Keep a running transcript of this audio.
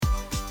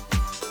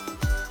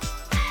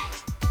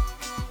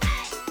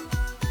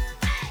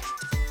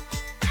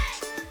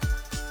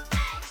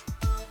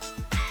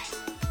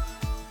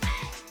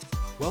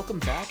Welcome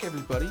back,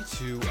 everybody,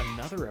 to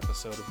another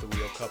episode of The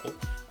Real Couple.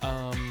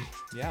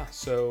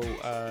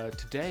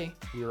 Today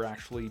we are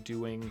actually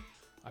doing,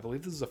 I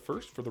believe this is a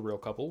first for The Real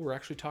Couple. We're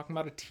actually talking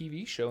about a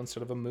TV show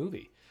instead of a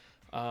movie.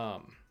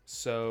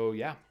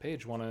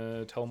 Paige, want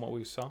to tell them what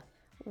we saw?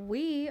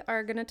 We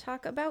are going to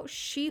talk about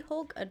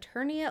She-Hulk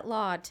Attorney at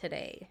Law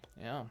today.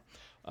 Yeah.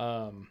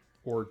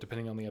 Or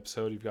depending on the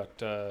episode, you've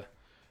got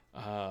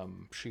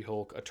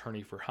She-Hulk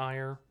Attorney for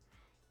Hire.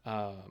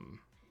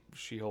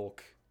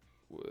 She-Hulk,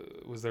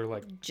 was there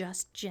like...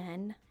 Just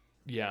Jen?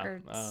 Yeah.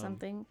 Or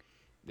something?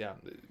 Yeah,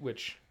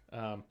 which,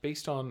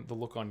 based on the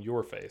look on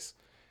your face,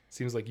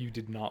 seems like you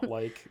did not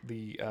like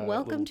the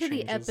Welcome to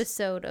changes. the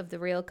episode of The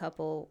Real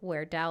Couple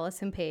where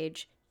Dallas and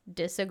Paige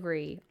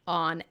disagree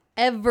on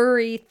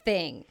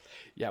everything.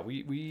 Yeah,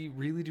 we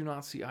really do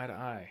not see eye to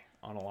eye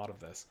on a lot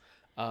of this.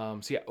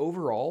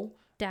 Overall...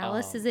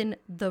 Dallas is in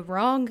the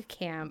wrong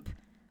camp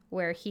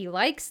where he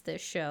likes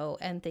this show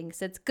and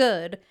thinks it's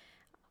good.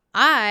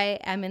 I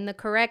am in the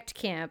correct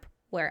camp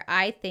where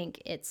I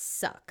think it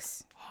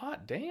sucks.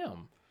 Hot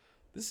damn.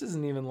 This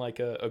isn't even like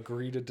a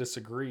agree to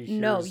disagree.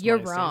 No, you're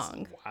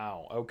wrong.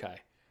 Wow. Okay.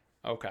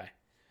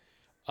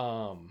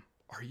 Are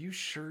you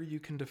sure you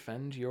can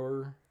defend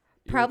your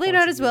Probably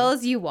not as well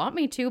as you want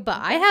me to,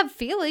 but I have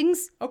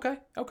feelings. Okay.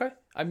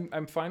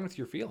 I'm fine with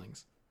your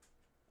feelings.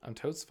 I'm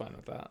totes fine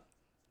with that.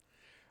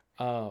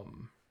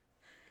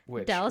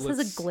 Dallas has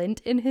a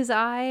glint in his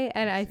eye,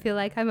 and I feel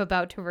like I'm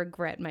about to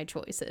regret my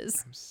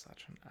choices. I'm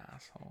such an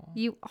asshole.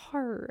 You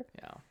are.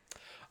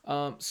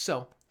 Yeah.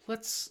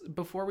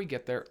 Before we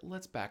get there,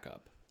 let's back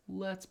up.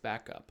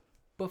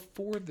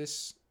 Before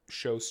this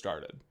show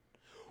started,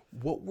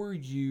 what were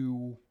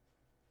you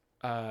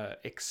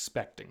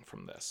expecting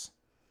from this?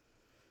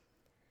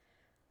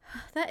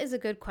 That is a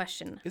good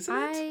question. Isn't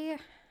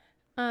it?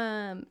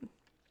 Well,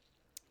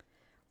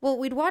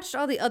 we'd watched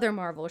all the other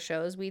Marvel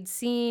shows. We'd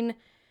seen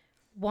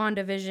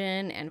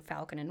WandaVision and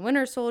Falcon and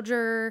Winter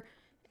Soldier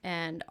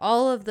and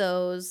all of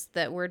those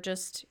that were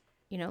just,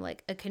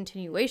 like a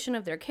continuation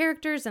of their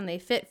characters, and they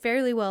fit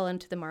fairly well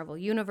into the Marvel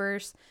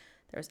universe.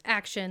 There was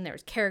action, there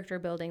was character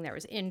building, there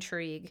was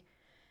intrigue.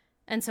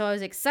 And so I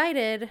was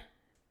excited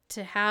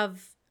to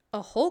have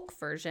a Hulk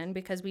version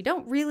because we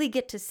don't really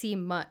get to see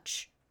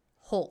much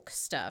Hulk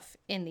stuff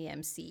in the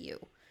MCU.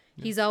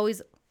 Yeah. He's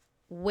always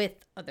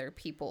with other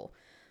people.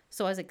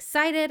 So I was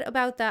excited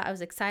about that. I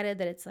was excited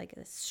that it's like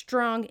a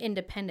strong,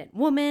 independent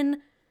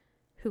woman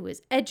who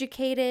is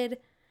educated.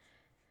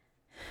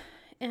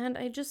 And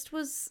I just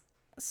was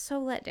so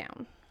let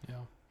down.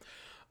 Yeah.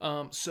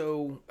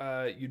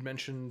 You'd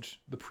mentioned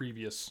the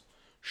previous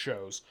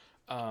shows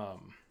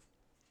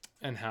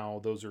and how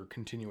those are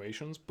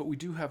continuations. But we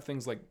do have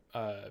things like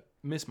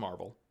Miss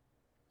Marvel,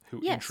 who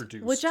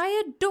introduced... which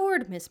I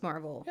adored Miss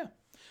Marvel. Yeah.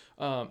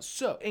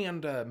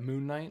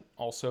 Moon Knight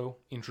also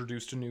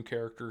introduced a new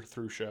character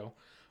through show.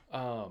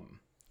 Bit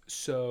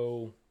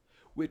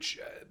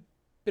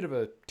of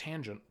a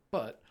tangent,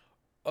 but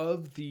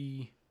of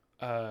the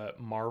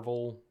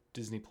Marvel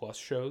Disney Plus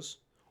shows,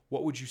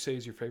 what would you say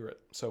is your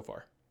favorite so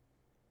far?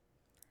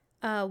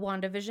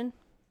 WandaVision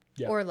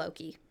or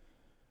Loki.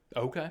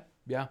 Okay,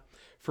 yeah.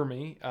 For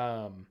me,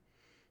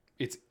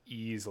 it's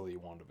easily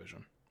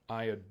WandaVision.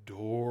 I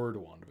adored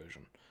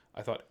WandaVision.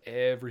 I thought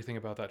everything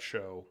about that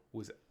show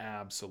was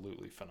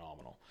absolutely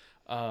phenomenal.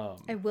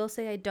 I will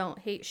say I don't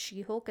hate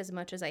She-Hulk as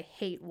much as I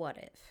hate What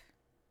If.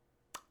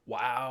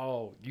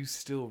 Wow. You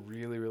still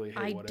really, really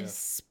hate What If. I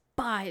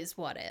despise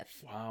What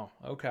If. Wow.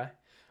 Okay.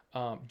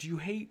 Do you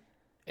hate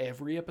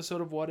every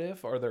episode of What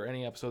If? Are there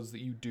any episodes that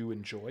you do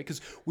enjoy?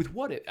 Because with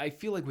What If, I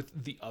feel like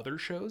with the other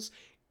shows,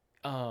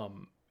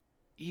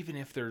 even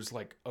if there's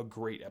like a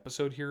great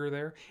episode here or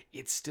there,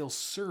 it's still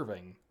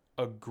serving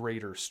a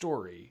greater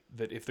story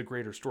that if the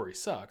greater story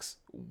sucks,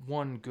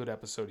 one good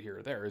episode here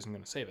or there isn't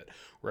going to save it.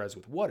 Whereas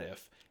with What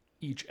If,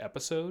 each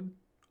episode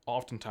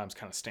oftentimes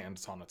kind of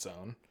stands on its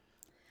own.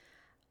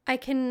 I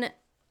can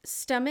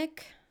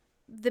stomach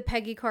the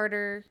Peggy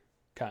Carter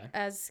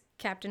as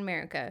Captain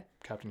America.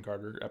 Captain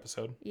Carter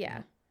episode.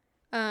 Yeah.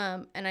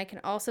 And I can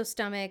also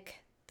stomach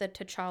the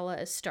T'Challa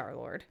as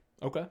Star-Lord.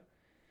 Okay.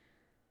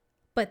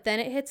 But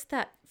then it hits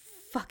that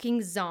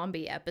fucking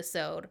zombie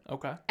episode.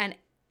 Okay. And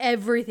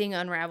everything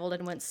unraveled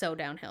and went so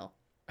downhill.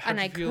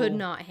 I could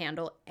not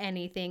handle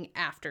anything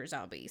after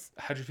zombies.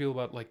 How'd you feel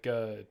about like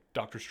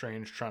Doctor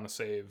Strange trying to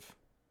save?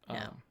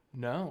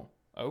 No.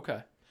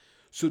 Okay.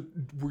 So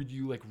were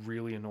you like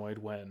really annoyed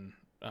when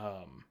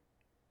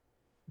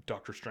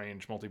Doctor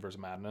Strange Multiverse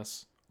of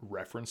Madness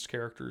referenced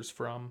characters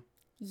from?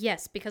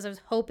 Yes, because I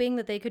was hoping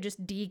that they could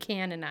just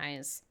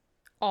decanonize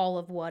all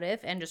of What If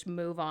and just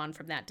move on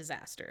from that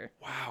disaster.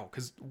 Wow,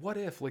 because What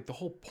If, like the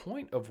whole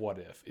point of What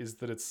If is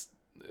that it's,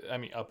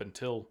 up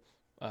until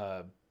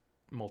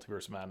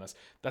Multiverse of Madness,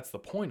 that's the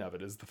point of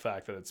it, is the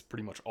fact that it's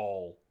pretty much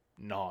all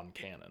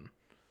non-canon.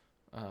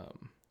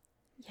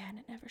 Yeah, and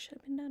it never should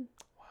have been done.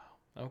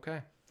 Wow.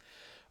 Okay.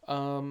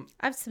 I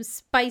have some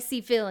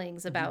spicy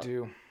feelings about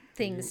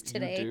things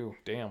today. You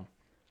do. Damn.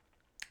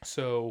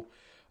 So,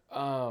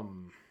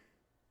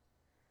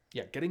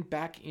 yeah, getting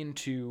back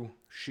into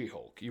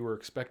She-Hulk, you were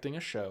expecting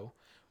a show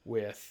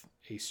with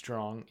a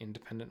strong,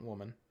 independent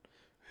woman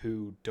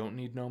who don't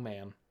need no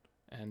man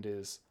and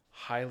is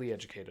highly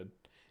educated.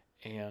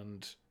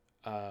 And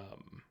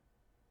um,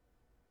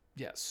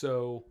 yeah,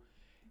 so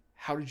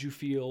how did you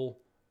feel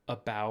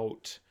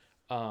about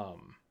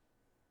um,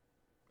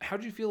 how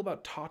did you feel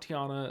about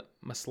Tatiana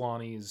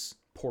Maslany's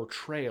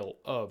portrayal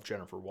of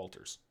Jennifer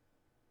Walters?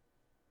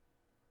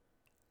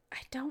 I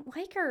don't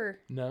like her.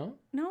 No?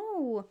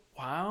 No.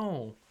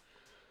 Wow.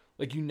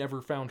 Like you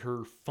never found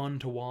her fun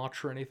to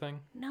watch or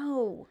anything?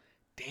 No.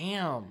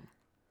 Damn.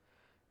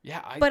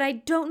 Yeah, But I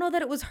don't know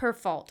that it was her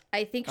fault.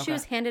 I think she Okay.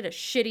 was handed a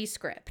shitty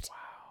script.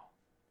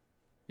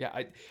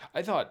 Yeah,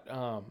 I thought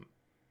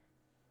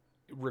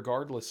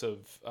regardless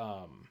of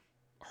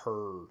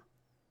her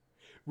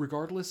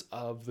regardless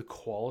of the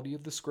quality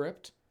of the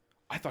script,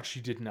 I thought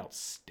she did an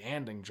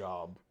outstanding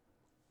job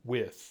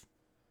with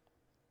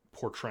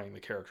portraying the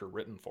character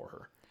written for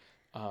her.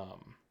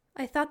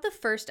 I thought the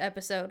first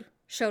episode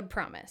showed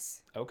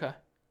promise. Okay.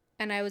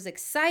 And I was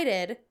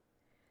excited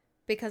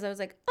because I was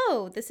like,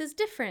 oh, this is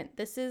different.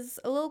 This is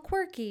a little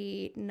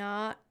quirky,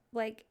 not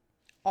like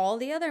all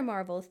the other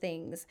Marvel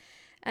things.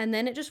 And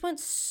then it just went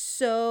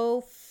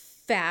so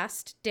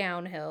fast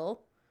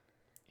downhill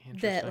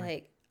that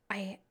like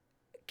I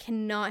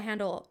cannot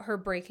handle her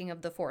breaking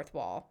of the fourth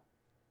wall.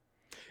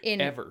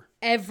 In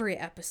every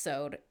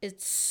episode.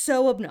 It's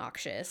so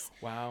obnoxious.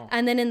 Wow.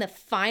 And then in the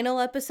final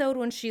episode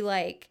when she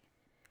like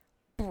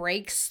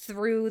breaks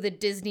through the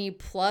Disney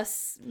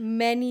Plus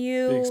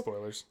menu. Big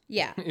spoilers.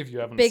 Yeah. If you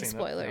haven't big seen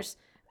spoilers.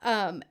 it.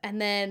 Yeah.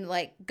 And then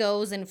like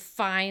goes and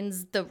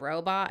finds the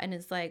robot and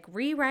is like,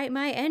 rewrite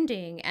my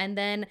ending. And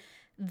then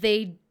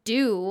they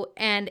do,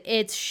 and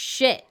it's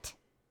shit.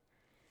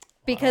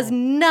 Because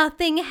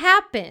nothing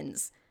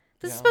happens.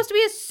 This is supposed to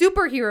be a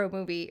superhero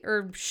movie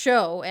or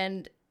show,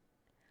 and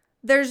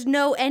there's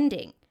no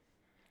ending.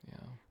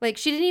 Yeah. Like,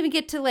 she didn't even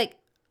get to, like,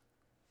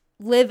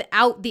 live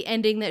out the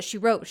ending that she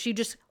wrote. She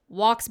just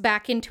walks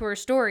back into her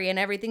story, and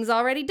everything's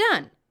already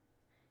done.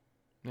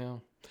 Yeah.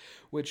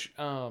 Which,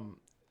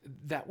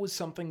 that was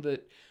something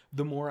that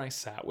the more I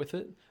sat with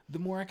it, the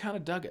more I kind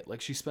of dug it. Like,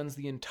 she spends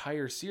the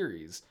entire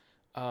series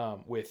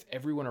with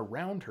everyone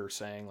around her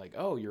saying, like,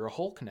 oh, you're a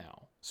Hulk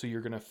now. So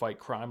you're going to fight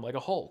crime like a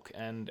Hulk.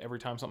 And every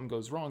time something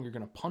goes wrong, you're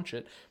going to punch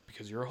it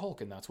because you're a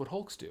Hulk. And that's what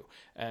Hulks do.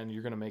 And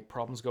you're going to make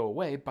problems go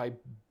away by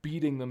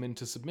beating them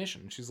into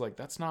submission. She's like,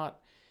 that's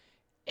not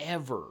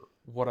ever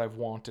what I've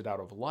wanted out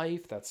of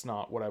life. That's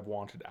not what I've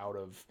wanted out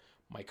of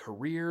my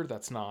career.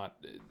 That's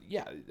not,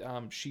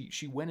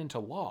 she went into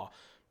law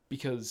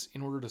because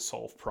in order to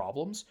solve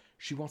problems,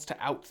 she wants to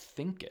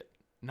outthink it,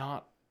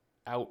 not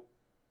out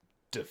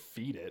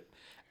defeat it.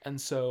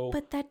 And so,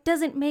 but that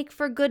doesn't make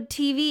for good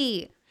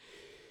TV.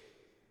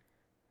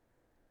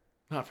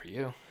 Not for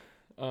you.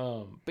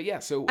 But yeah,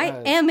 so I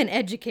am an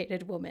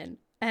educated woman,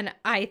 and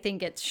I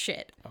think it's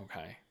shit.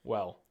 Okay.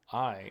 Well,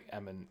 I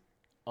am an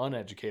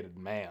uneducated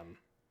man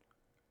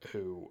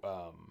who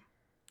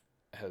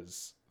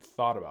has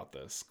thought about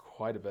this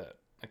quite a bit,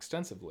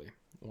 extensively,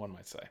 one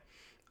might say.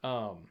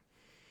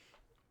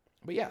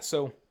 But yeah,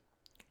 so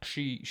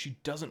she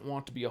doesn't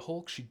want to be a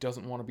Hulk. She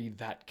doesn't want to be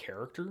that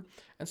character.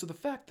 And so the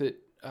fact that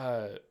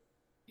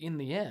in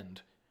the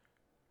end,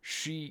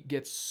 she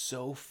gets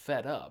so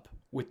fed up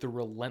with the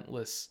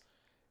relentless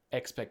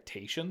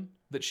expectation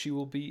that she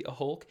will be a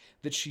Hulk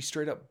that she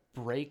straight up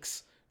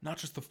breaks not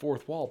just the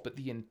fourth wall, but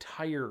the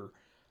entire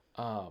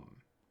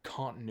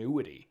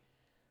continuity,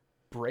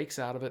 breaks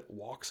out of it,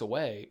 walks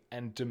away,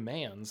 and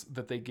demands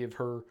that they give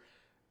her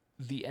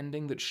the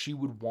ending that she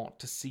would want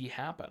to see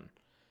happen.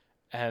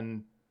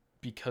 And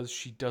because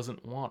she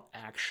doesn't want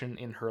action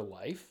in her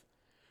life,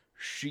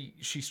 she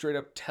straight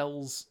up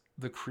tells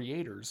the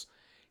creators,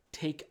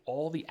 take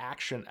all the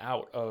action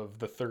out of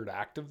the third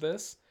act of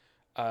this.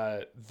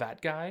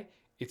 That guy,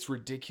 it's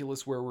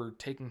ridiculous where we're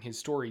taking his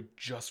story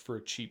just for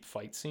a cheap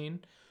fight scene.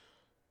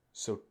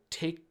 So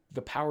take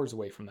the powers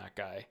away from that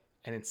guy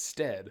and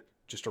instead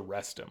just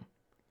arrest him.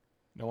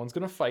 No one's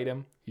going to fight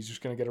him. He's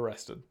just going to get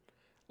arrested.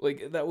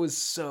 Like, that was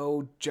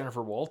so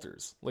Jennifer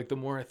Walters. Like, the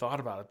more I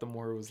thought about it, the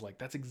more it was like,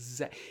 that's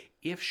exact.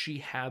 If she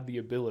had the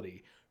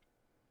ability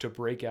to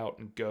break out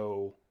and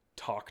go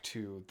talk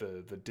to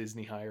the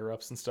Disney higher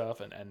ups and stuff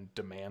and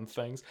demand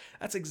things,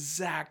 that's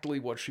exactly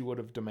what she would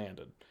have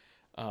demanded.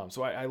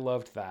 So I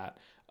loved that.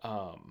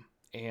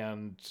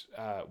 And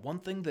one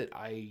thing that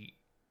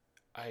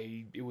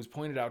it was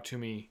pointed out to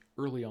me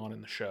early on in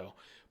the show,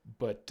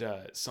 but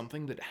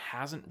something that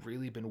hasn't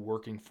really been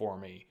working for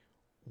me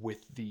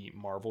with the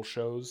Marvel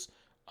shows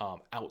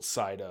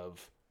outside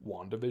of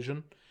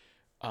WandaVision,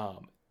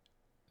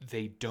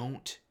 they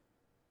don't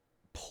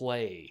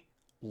play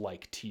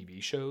like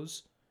TV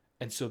shows.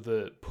 And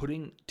so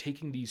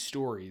taking these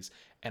stories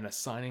and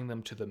assigning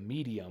them to the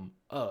medium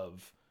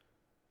of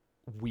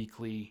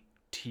weekly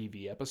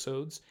TV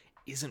episodes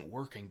isn't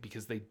working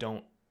because they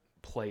don't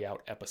play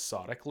out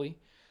episodically.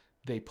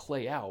 They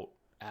play out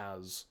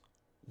as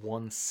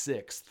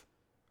 1/6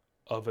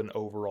 of an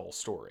overall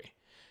story.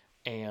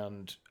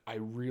 And I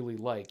really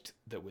liked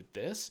that with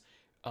this,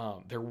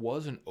 there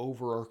was an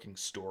overarching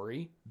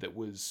story that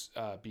was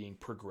being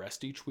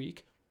progressed each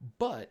week,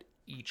 but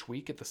each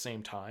week at the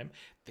same time,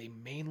 they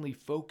mainly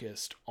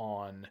focused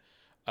on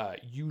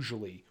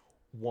usually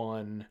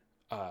one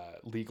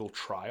legal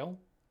trial,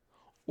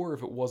 or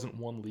if it wasn't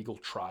one legal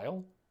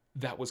trial,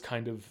 that was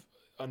kind of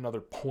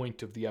another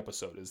point of the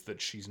episode, is that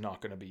she's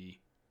not going to be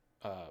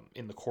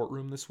in the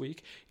courtroom this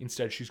week.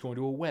 Instead, she's going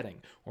to a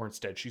wedding, or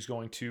instead, she's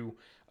going to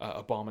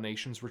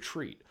Abomination's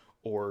retreat,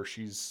 or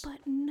she's.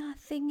 But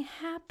nothing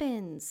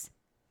happens.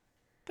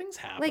 Things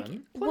happen. Like,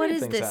 Plenty what of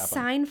is things this,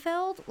 happen.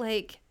 Seinfeld?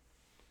 Like,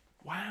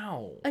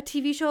 Wow. a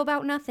TV show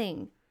about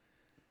nothing.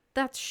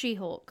 That's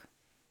She-Hulk.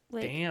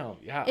 Like, Damn.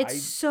 Yeah.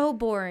 it's so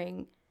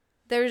boring.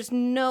 There's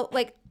no,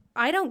 like,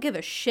 I don't give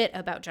a shit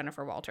about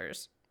Jennifer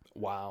Walters.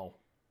 Wow.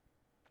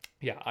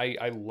 Yeah,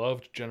 I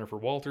loved Jennifer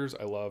Walters.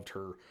 I loved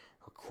her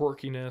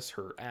quirkiness,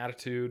 her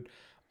attitude.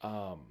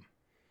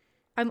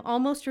 I'm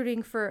almost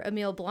rooting for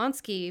Emil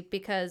Blonsky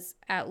because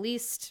at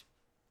least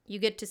you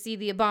get to see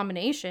the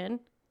Abomination.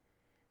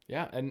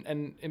 Yeah,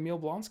 and Emil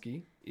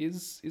Blonsky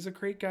is a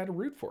great guy to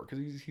root for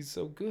because he's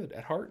so good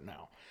at heart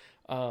now.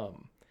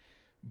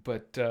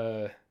 But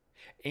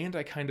and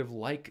I kind of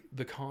like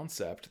the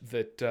concept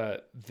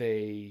that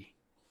they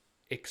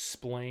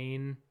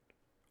explain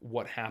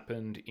what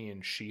happened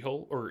in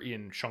She-Hulk or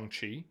in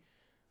Shang-Chi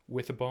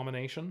with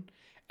Abomination,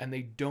 and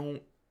they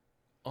don't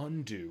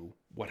undo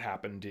what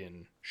happened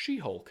in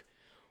She-Hulk,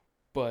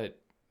 but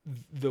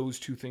those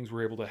two things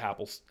were able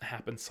to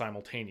happen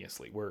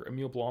simultaneously, where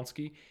Emil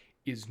Blonsky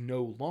is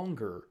no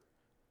longer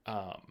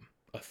a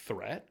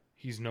threat.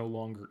 He's no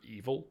longer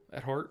evil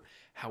at heart.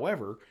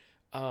 However,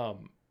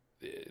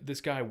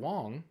 this guy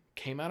Wong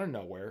came out of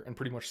nowhere and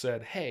pretty much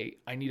said, hey,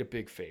 I need a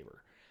big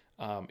favor.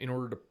 In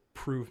order to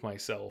prove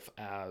myself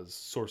as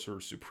Sorcerer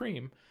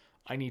Supreme,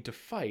 I need to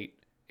fight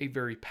a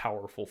very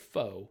powerful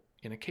foe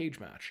in a cage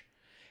match.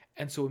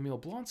 And so Emil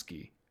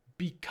Blonsky,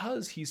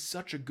 because he's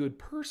such a good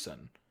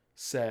person,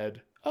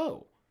 said,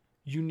 oh,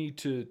 you need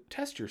to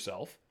test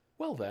yourself?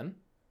 Well then,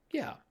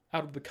 yeah,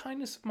 out of the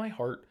kindness of my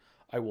heart,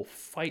 I will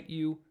fight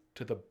you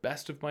to the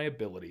best of my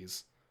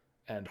abilities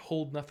and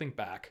hold nothing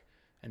back.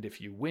 And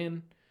if you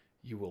win,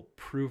 you will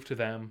prove to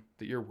them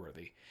that you're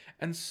worthy.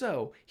 And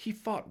so he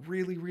fought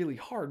really, really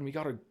hard, and we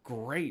got a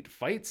great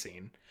fight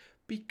scene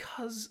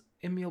because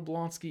Emil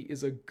Blonsky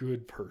is a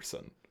good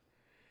person.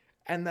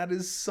 And that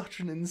is such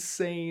an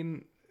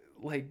insane,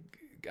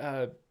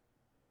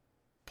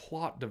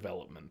 plot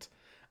development.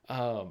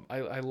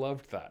 I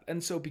loved that.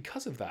 And so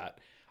because of that,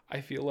 I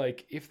feel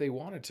like if they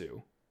wanted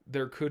to,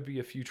 there could be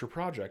a future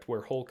project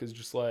where Hulk is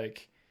just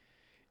like,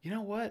 you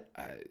know what?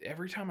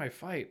 Every time I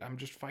fight, I'm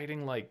just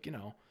fighting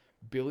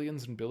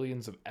billions and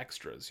billions of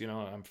extras.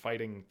 I'm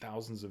fighting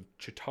thousands of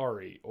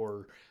Chitauri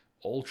or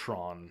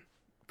Ultron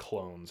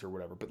clones or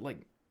whatever. But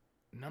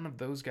none of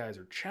those guys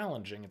are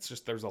challenging. It's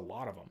just there's a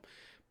lot of them.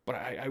 But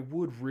I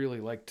would really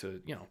like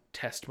to,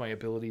 test my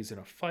abilities in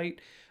a fight.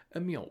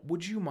 Emil,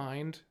 would you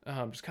mind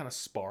just kind of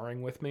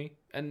sparring with me?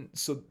 And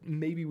so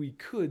maybe we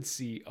could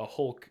see a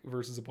Hulk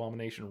versus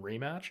Abomination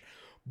rematch,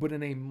 but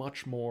in a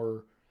much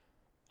more,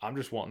 I'm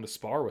just wanting to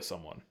spar with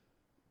someone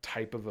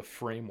type of a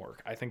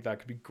framework. I think that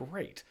could be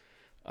great.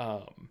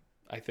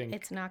 I think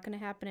it's not going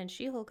to happen in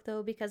She-Hulk,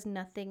 though, because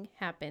nothing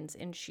happens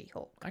in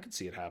She-Hulk. I could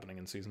see it happening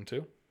in season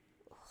 2.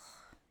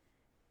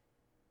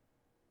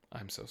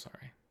 I'm so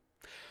sorry.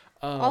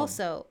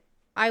 Also,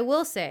 I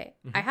will say,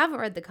 I haven't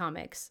read the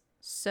comics,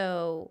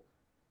 so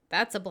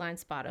that's a blind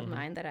spot of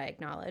mine that I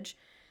acknowledge.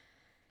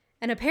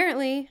 And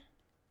apparently,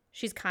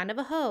 she's kind of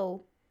a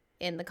hoe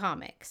in the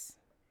comics.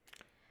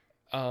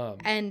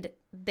 And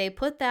they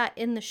put that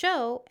in the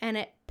show, and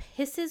it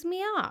pisses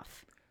me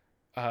off.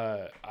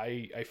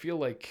 I feel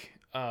like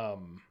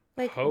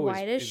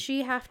why does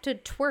she have to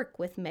twerk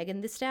with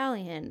Megan Thee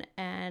Stallion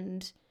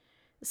and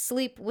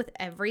sleep with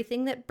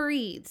everything that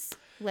breathes?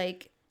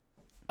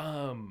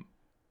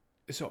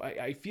 So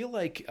I feel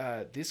like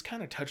this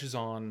kind of touches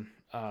on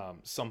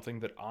something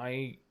that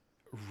I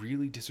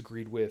really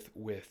disagreed with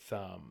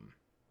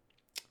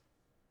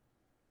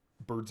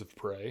Birds of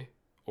Prey,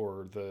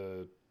 or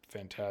the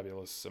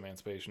Fantabulous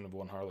Emancipation of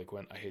One Harley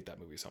Quinn. I hate that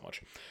movie so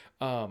much.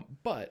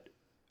 But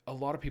a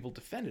lot of people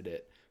defended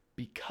it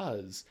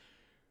because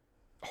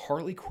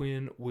Harley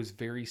Quinn was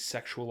very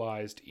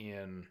sexualized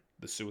in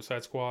the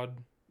Suicide Squad,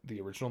 the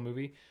original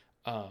movie.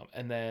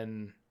 And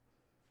then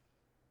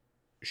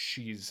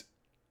she's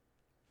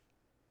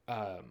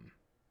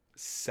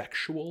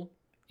sexual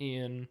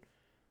in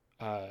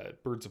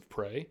Birds of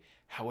Prey.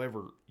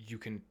 However, you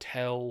can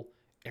tell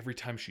every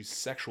time she's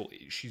sexual,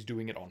 she's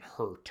doing it on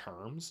her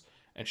terms,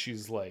 and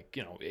she's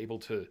able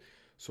to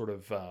sort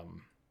of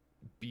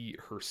be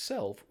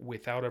herself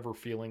without ever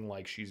feeling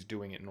like she's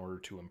doing it in order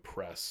to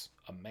impress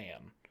a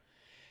man.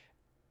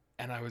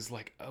 And I was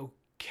like,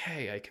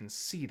 okay, I can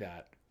see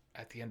that.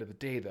 At the end of the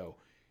day, though,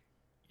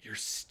 you're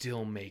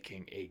still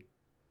making a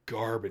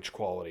garbage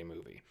quality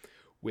movie.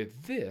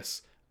 With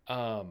this,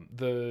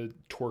 the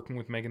twerking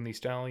with Megan Thee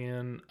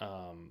Stallion,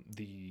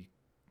 the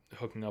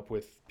hooking up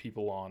with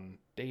people on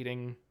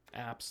dating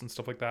apps and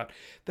stuff like that.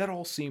 That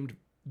all seemed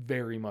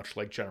very much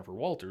like Jennifer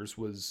Walters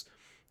was,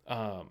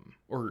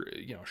 or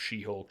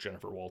She-Hulk,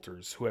 Jennifer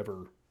Walters,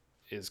 whoever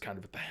is kind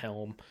of at the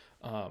helm.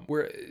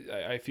 Where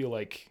I feel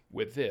like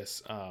with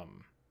this,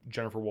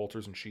 Jennifer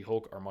Walters and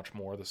She-Hulk are much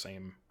more the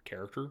same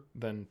character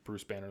than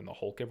Bruce Banner and the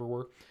Hulk ever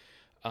were.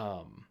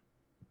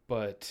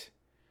 But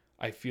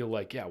I feel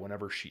like, yeah,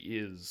 whenever she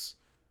is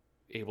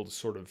able to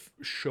sort of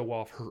show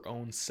off her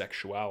own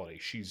sexuality,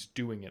 she's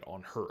doing it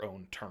on her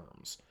own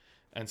terms.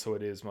 And so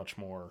it is much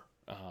more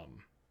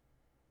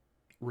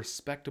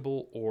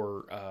respectable,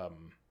 or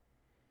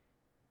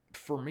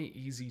for me,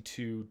 easy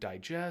to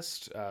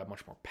digest,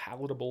 much more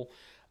palatable,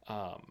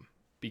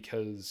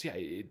 because, yeah,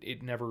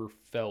 it never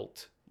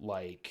felt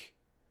like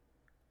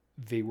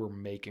they were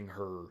making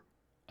her,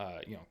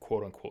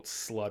 quote unquote,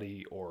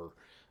 slutty, or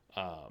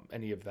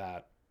any of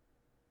that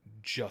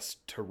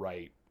just to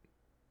write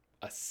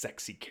a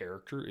sexy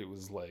character. It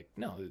was like,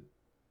 no,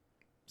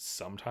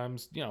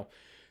 sometimes,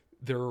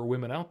 there are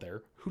women out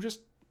there who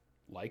just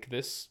like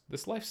this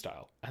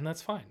lifestyle, and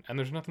that's fine, and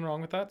there's nothing wrong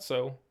with that.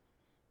 So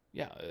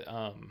yeah,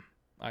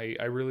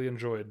 I really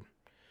enjoyed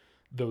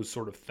those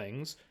sort of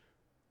things.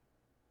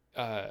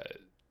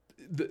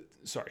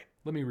 Sorry,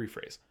 let me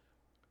rephrase.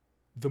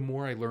 The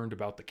more I learned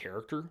about the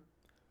character,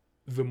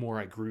 the more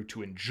I grew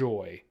to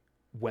enjoy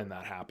when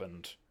that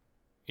happened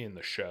in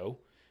the show,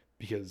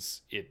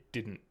 because it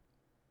didn't,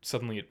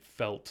 suddenly it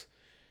felt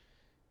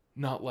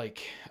not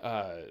like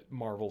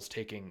Marvel's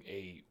taking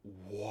a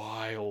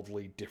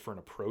wildly different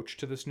approach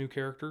to this new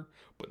character,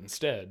 but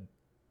instead,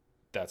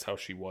 that's how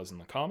she was in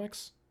the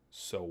comics.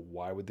 So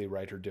why would they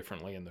write her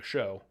differently in the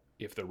show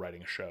if they're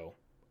writing a show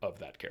of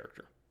that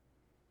character?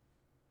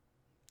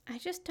 I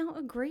just don't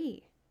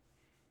agree.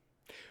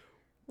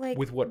 Like,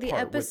 with what the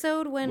part?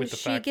 episode when with the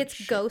she fact that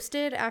gets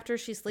ghosted after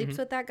she sleeps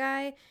with that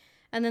guy,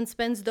 and then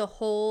spends the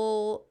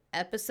whole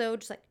episode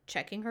just like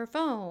checking her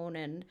phone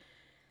and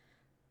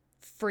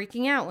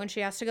freaking out when she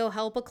has to go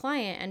help a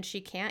client and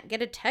she can't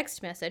get a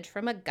text message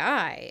from a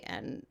guy,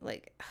 and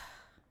like,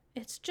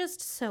 it's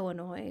just so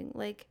annoying.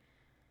 Like,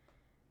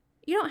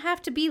 you don't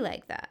have to be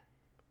like that.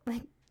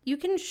 Like, you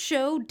can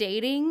show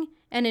dating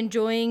and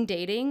enjoying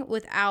dating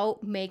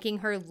without making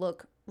her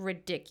look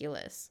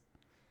ridiculous.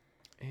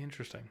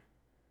 Interesting.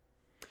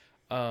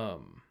 I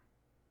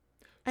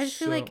just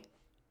feel like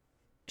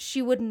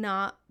she would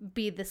not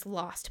be this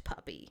lost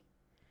puppy.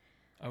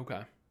 Okay.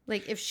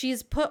 Like, if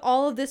she's put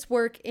all of this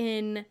work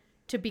in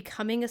to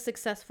becoming a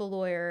successful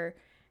lawyer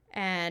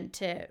and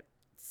to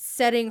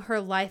setting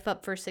her life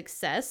up for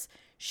success,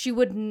 she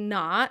would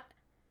not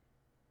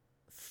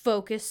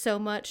focus so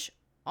much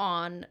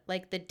on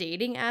like the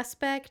dating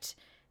aspect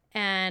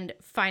and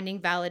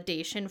finding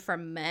validation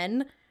from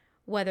men,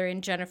 whether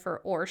in Jennifer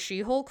or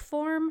She-Hulk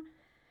form.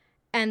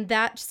 And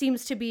that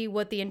seems to be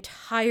what the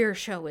entire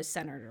show is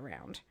centered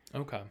around.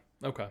 Okay.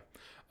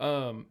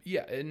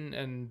 Yeah,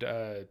 and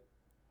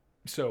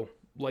so,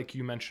 like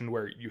you mentioned,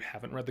 where you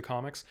haven't read the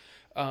comics,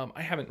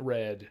 I haven't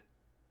read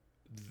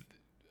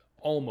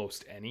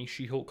almost any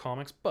She-Hulk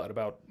comics, but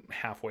about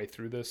halfway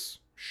through this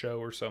show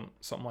or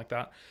something like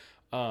that,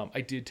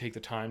 I did take the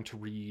time to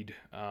read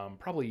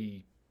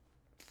probably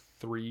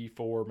 3,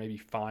 4, maybe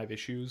 5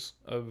 issues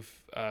of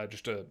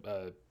just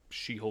a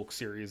She-Hulk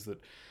series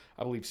that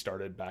I believe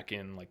started back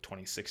in like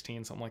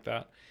 2016, something like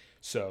that.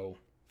 So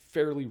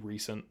fairly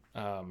recent,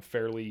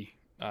 fairly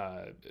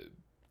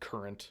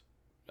current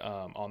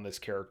on this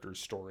character's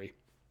story.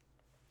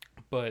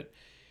 But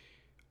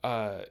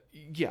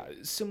yeah,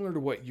 similar to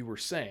what you were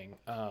saying,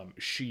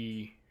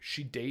 she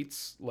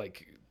dates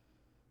like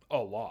a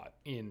lot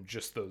in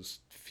just those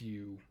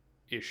few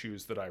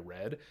issues that I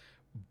read.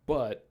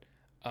 But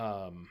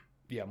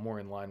yeah, more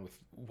in line with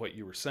what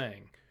you were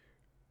saying,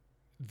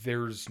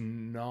 there's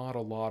not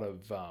a lot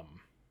of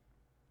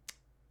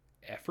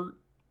effort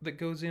that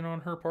goes in on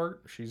her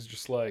part. She's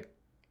just like,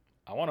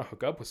 I want to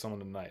hook up with someone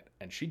tonight,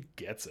 and she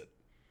gets it.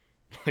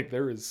 Like,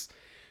 there's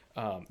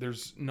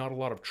not a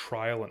lot of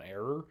trial and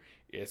error.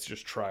 It's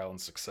just trial and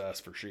success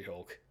for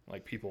She-Hulk.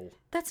 Like, people.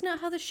 That's not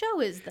how the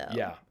show is, though.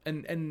 Yeah,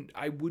 and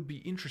I would be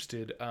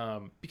interested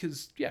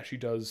because yeah, she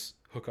does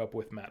hook up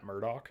with Matt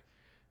Murdock,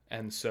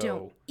 and so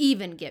don't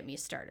even get me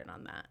started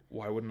on that.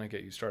 Why wouldn't I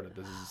get you started?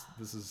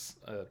 This is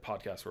a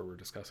podcast where we're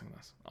discussing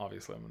this.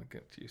 Obviously, I'm going to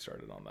get you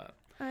started on that.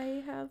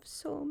 I have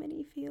so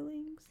many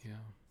feelings.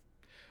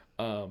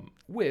 Yeah.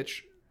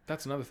 Which,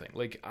 that's another thing.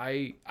 Like,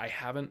 I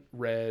haven't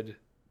read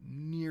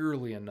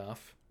nearly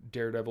enough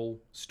Daredevil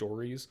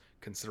stories,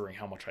 considering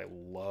how much I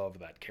love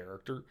that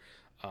character.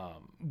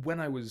 When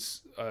I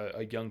was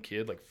a young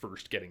kid, like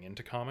first getting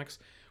into comics,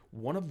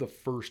 one of the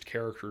first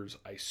characters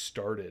I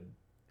started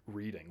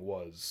reading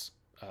was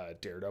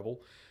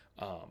Daredevil.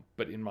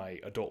 But in my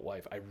adult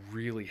life, I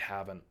really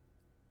haven't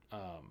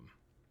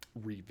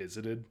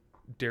revisited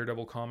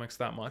Daredevil comics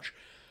that much.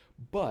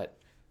 But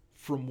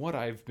from what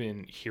I've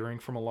been hearing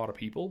from a lot of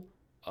people,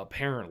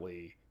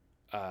 apparently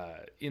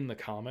in the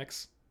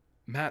comics,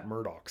 Matt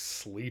Murdock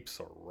sleeps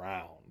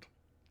around.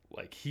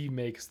 Like, he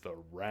makes the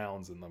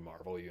rounds in the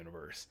Marvel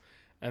universe.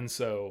 And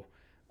so,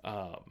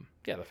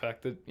 yeah, the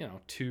fact that,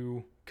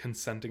 two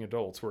consenting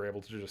adults were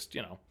able to just,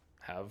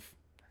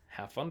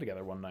 have fun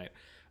together one night.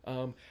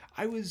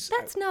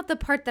 That's not the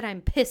part that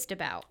I'm pissed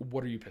about.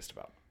 What are you pissed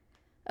about?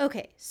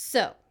 Okay,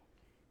 so.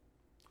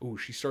 Ooh,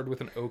 she started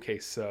with an okay,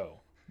 so.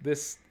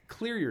 This,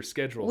 clear your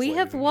schedules, We ladies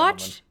have and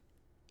watched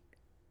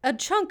a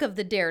chunk of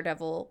the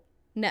Daredevil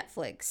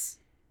Netflix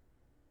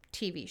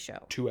TV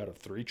show. 2 out of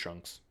 3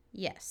 chunks.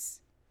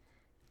 Yes.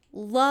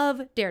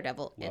 Love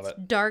Daredevil. Love it's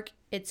it. dark.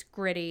 It's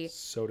gritty.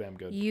 So damn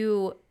good.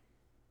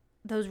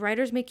 Those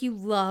writers make you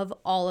love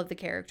all of the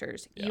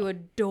characters. Yeah. You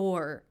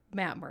adore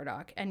Matt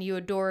Murdock and you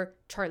adore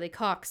Charlie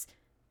Cox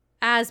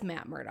as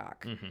Matt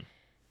Murdock. Mm-hmm.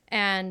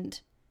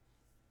 And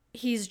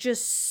he's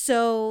just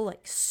so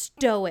like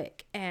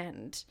stoic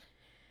and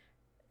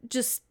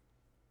just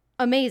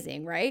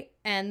amazing, right?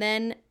 And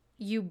then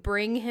you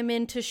bring him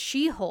into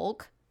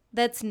She-Hulk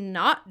that's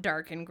not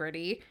dark and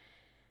gritty.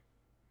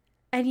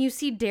 And you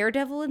see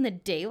Daredevil in the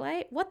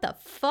daylight? What the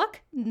fuck?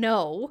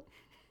 No.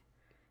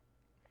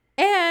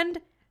 And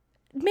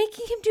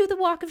making him do the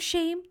walk of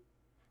shame?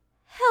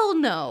 Hell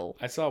no.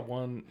 I saw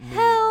one meme.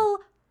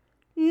 Hell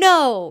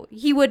no.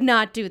 He would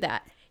not do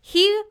that.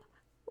 He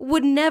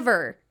would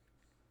never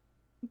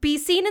be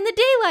seen in the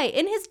daylight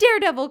in his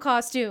Daredevil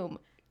costume.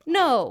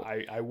 No.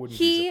 I wouldn't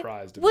be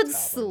surprised if he would it's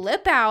happened.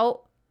 slip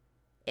out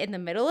in the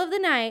middle of the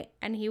night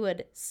and he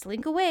would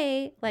slink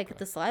away like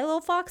the sly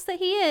little fox that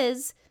he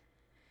is.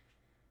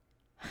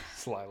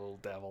 Sly little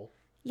devil.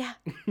 Yeah.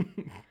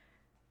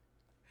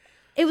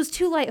 It was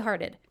too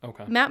lighthearted.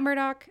 Okay. Matt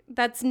Murdock,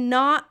 that's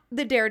not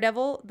the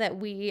Daredevil that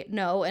we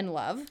know and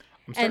love.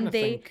 And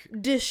they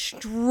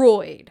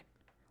destroyed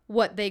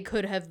what they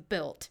could have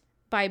built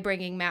by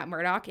bringing Matt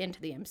Murdock into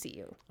the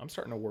MCU. I'm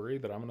starting to worry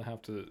that I'm going to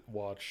have to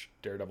watch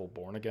Daredevil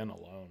Born Again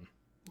alone.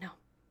 No.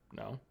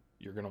 No?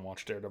 You're going to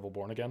watch Daredevil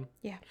Born Again?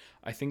 Yeah.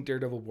 I think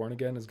Daredevil Born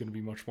Again is going to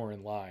be much more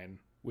in line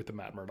with the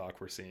Matt Murdock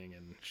we're seeing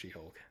in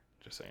She-Hulk.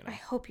 Just so you know. I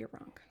hope you're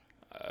wrong.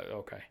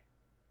 Okay.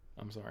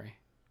 I'm sorry.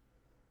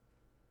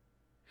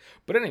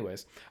 But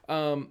anyways,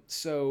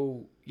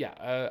 so yeah,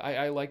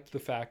 I liked the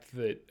fact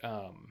that,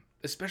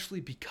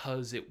 especially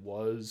because it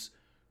was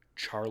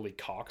Charlie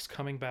Cox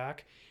coming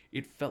back,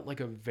 it felt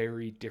like a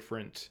very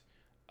different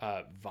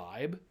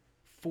vibe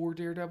for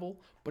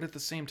Daredevil, but at the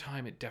same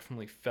time, it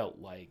definitely felt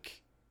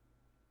like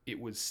it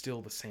was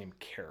still the same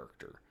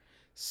character.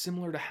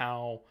 Similar to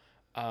how...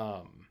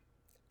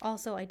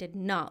 Also, I did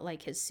not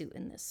like his suit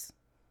in this.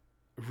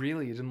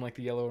 Really? You didn't like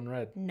the yellow and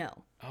red?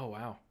 No. Oh,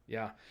 wow.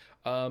 Yeah.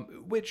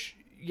 Which,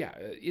 yeah,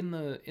 in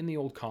the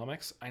old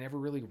comics, I never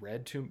really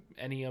read to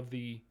any of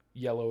the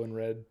yellow and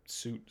red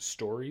suit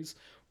stories,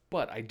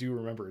 but I do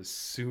remember as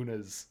soon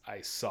as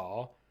I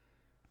saw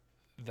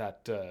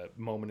that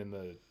moment in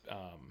the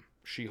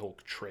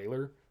She-Hulk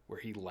trailer where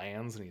he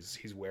lands and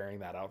he's wearing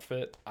that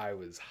outfit, I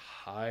was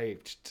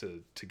hyped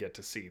to get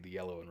to see the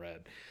yellow and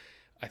red.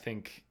 I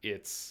think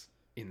it's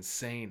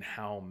insane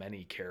how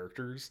many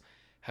characters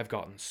have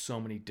gotten so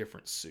many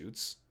different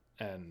suits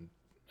and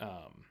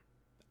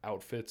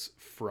outfits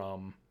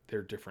from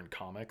their different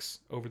comics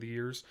over the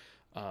years.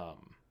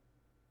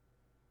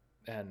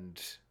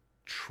 And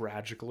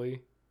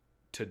tragically,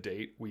 to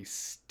date, we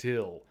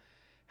still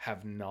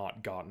have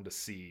not gotten to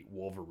see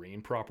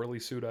Wolverine properly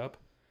suit up.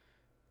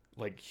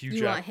 Like Hugh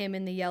You want him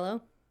in the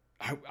yellow?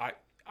 I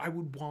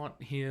would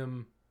want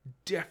him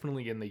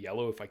definitely in the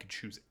yellow if I could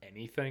choose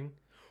anything.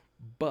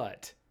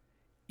 But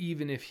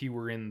even if he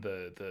were in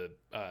the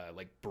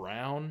like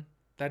brown,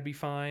 that'd be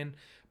fine.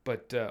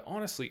 But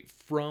honestly,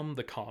 from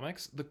the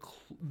comics,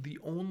 the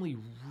only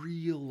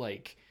real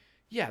like,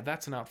 yeah,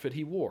 that's an outfit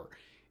he wore,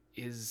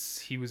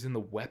 is he was in the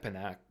Weapon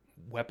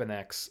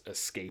X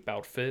escape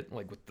outfit,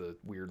 like with the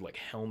weird like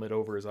helmet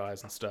over his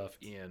eyes and stuff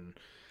in,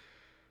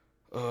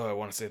 I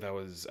want to say that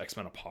was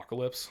X-Men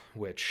Apocalypse,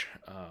 which,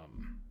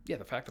 yeah,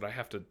 the fact that I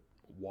have to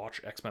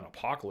watch X-Men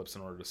Apocalypse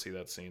in order to see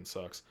that scene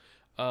sucks.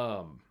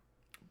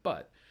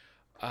 But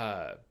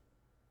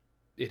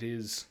it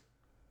is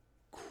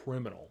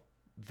criminal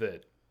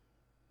that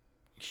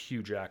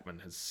Hugh Jackman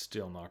has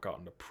still not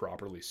gotten to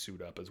properly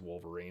suit up as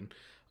Wolverine.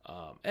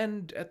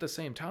 And at the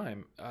same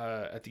time,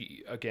 at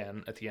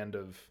the end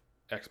of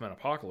X-Men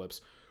Apocalypse,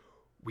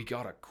 we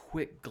got a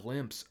quick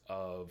glimpse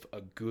of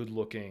a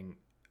good-looking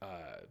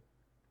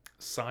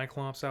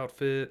Cyclops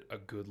outfit, a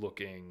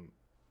good-looking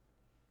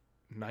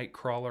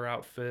Nightcrawler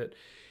outfit.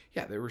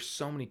 Yeah, there were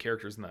so many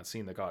characters in that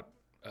scene that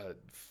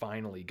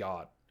finally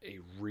got a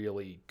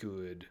really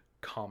good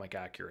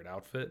comic-accurate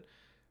outfit.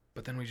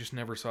 But then we just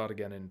never saw it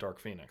again in Dark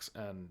Phoenix,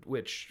 and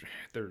which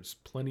there's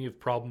plenty of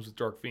problems with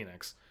Dark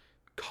Phoenix.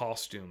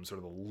 Costumes are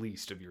the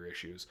least of your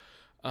issues.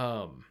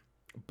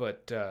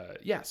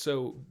 Yeah,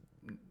 so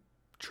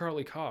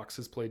Charlie Cox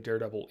has played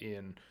Daredevil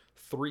in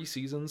 3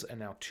 seasons and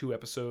now 2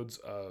 episodes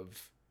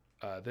of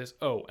this.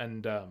 Oh,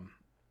 and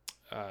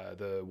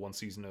the 1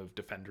 season of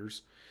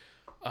Defenders.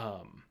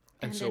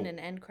 And so, in an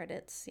end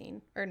credits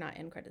scene, or not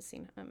end credits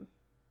scene,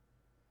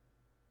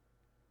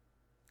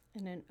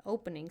 in an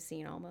opening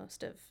scene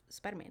almost of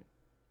Spider-Man.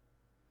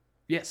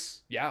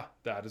 Yes, yeah,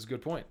 that is a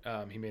good point.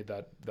 He made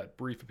that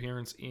brief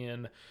appearance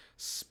in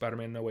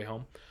Spider-Man: No Way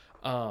Home.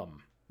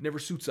 Never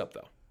suits up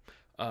though.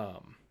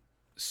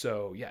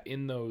 So yeah,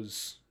 in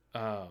those,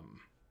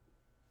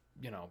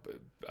 you know,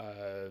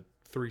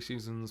 3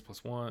 seasons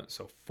plus one,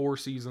 so 4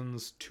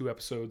 seasons, 2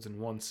 episodes, and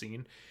 1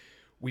 scene.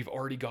 We've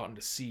already gotten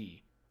to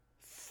see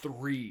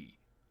 3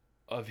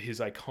 of his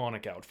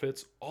iconic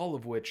outfits, all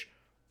of which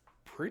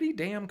pretty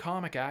damn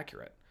comic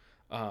accurate.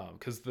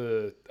 Because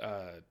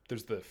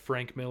there's the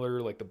Frank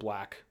Miller, like the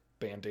black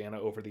bandana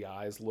over the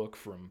eyes look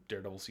from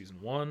Daredevil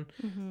season 1.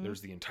 Mm-hmm.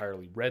 There's the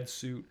entirely red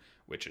suit,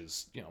 which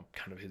is, you know,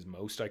 kind of his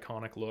most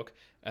iconic look.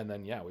 And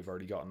then yeah, we've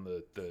already gotten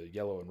the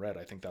yellow and red.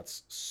 I think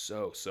that's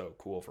so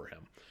cool for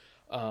him.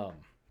 Um,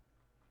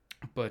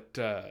 but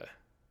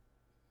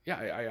yeah,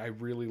 I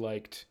really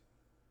liked.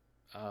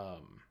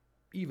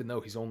 Even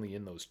though he's only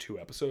in those 2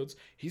 episodes,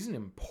 he's an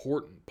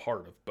important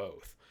part of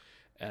both,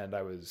 and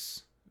I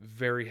was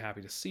very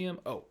happy to see him.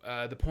 Oh,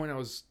 the point I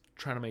was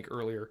trying to make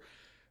earlier,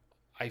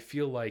 I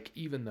feel like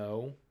even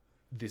though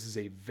this is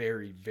a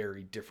very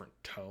different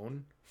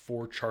tone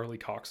for Charlie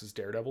Cox's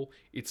Daredevil,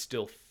 it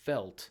still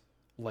felt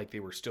like they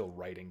were still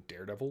writing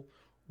Daredevil,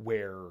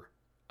 where,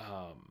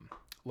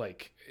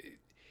 like,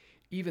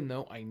 even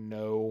though I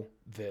know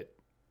that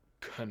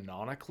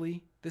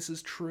canonically this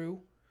is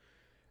true,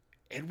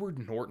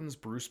 Edward Norton's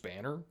Bruce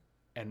Banner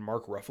and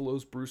Mark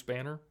Ruffalo's Bruce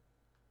Banner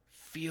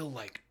feel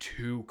like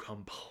 2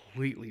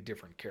 completely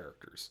different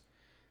characters.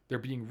 They're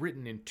being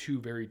written in 2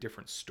 very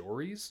different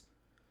stories,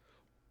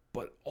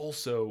 but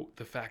also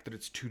the fact that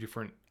it's 2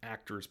 different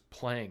actors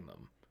playing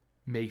them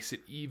makes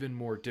it even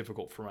more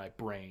difficult for my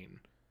brain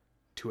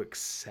to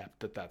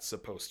accept that that's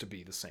supposed to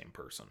be the same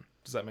person.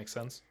 Does that make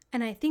sense?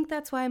 And I think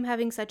that's why I'm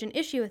having such an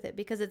issue with it,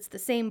 because it's the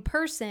same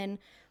person,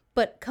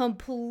 but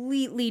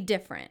completely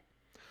different.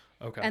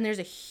 Okay. And there's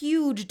a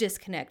huge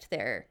disconnect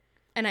there.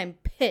 And I'm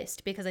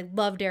pissed because I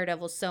love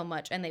Daredevil so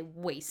much and they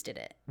wasted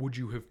it. Would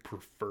you have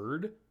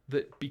preferred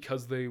that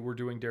because they were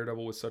doing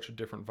Daredevil with such a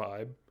different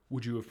vibe,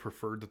 would you have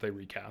preferred that they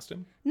recast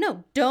him?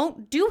 No,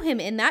 don't do him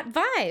in that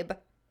vibe.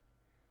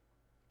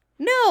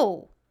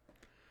 No.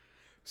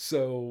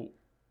 So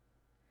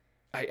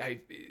I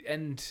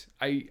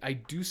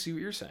do see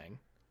what you're saying,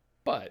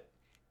 but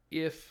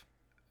if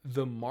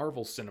the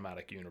Marvel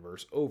Cinematic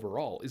Universe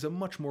overall is a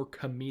much more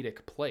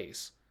comedic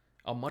place,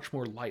 a much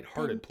more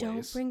lighthearted then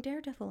place, don't bring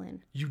Daredevil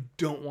in. You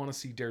don't want to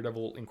see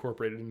Daredevil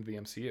incorporated into the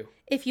MCU.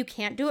 If you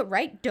can't do it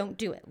right, don't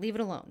do it. Leave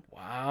it alone.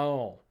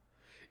 Wow.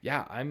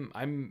 Yeah,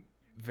 I'm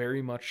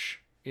very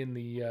much in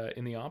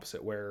the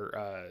opposite,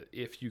 where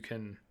if you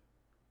can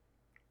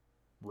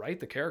write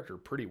the character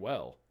pretty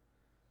well,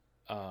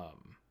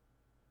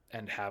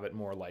 and have it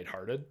more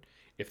lighthearted,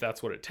 if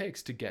that's what it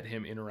takes to get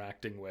him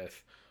interacting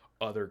with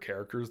other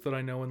characters that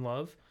I know and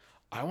love,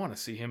 I want to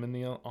see him in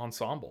the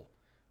ensemble.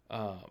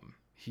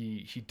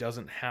 He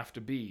doesn't have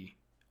to be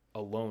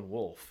a lone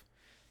wolf,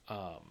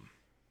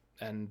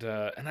 and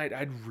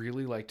I'd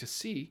really like to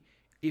see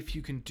if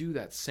you can do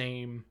that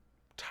same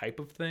type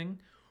of thing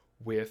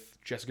with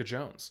Jessica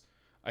Jones.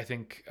 I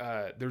think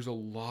there's a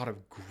lot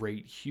of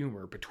great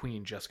humor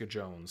between Jessica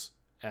Jones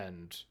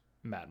and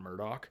Matt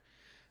Murdock,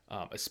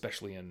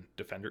 especially in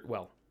Defender.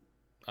 Well,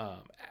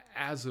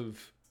 as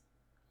of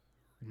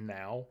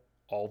now,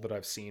 all that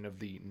I've seen of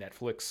the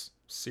Netflix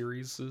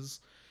series,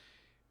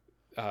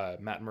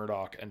 Matt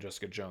Murdock and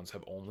Jessica Jones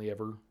have only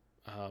ever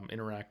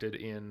interacted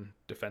in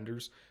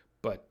Defenders.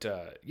 But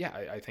yeah,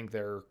 I think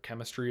their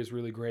chemistry is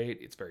really great.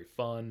 It's very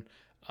fun.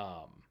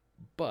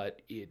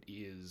 But it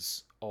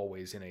is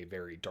always in a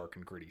very dark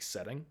and gritty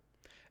setting.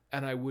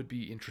 And I would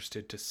be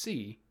interested to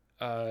see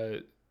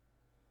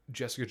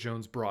Jessica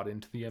Jones brought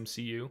into the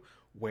MCU,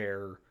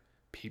 where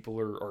people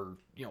are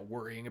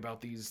worrying about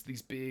these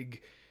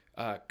big,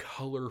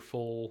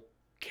 colorful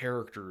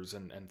characters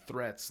and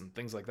threats and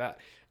things like that.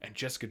 And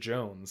Jessica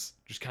Jones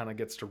just kind of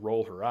gets to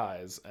roll her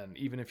eyes. And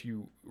even if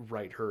you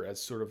write her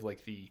as sort of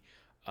like the,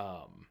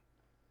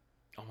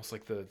 almost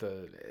like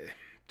the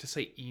to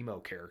say emo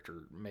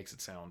character makes it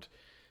sound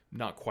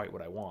not quite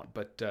what I want,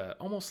 but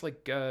almost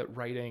like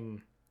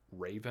writing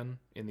Raven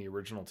in the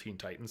original Teen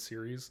Titans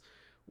series,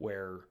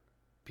 where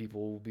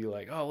people will be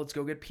like, oh, let's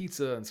go get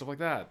pizza and stuff like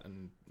that.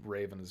 And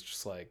Raven is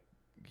just like,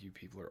 you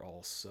people are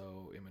all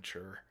so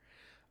immature.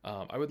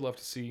 I would love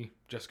to see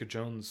Jessica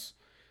Jones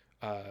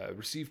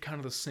receive kind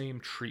of the same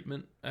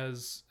treatment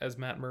as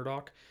Matt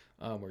Murdock,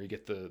 where you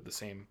get the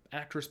same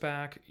actress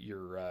back.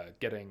 You're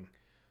getting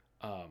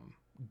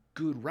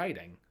good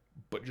writing,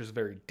 but just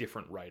very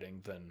different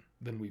writing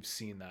than we've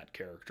seen that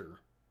character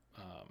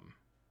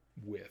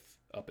with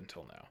up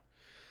until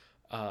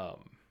now.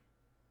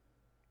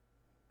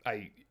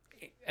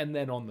 And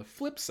then on the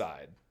flip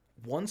side,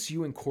 once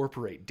you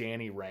incorporate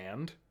Danny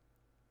Rand,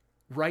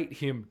 write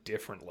him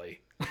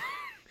differently.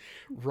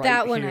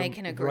 That one I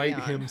can agree on.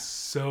 Write him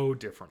so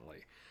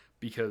differently,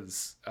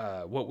 because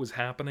what was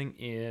happening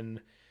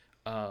in,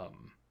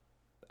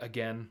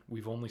 again,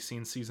 we've only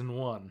seen season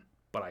 1,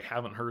 but I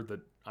haven't heard that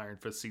Iron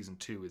Fist season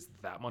 2 is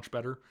that much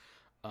better.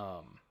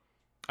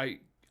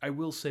 I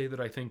will say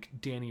that I think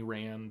Danny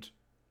Rand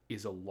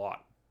is a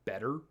lot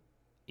better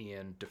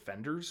in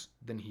Defenders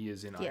than he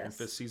is in Iron Yes.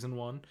 Fist season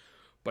 1.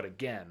 But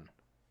again,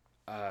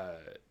 well,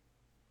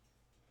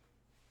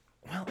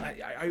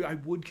 I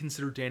would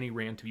consider Danny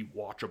Rand to be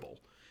watchable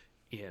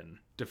in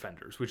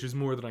Defenders, which is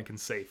more than I can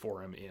say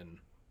for him in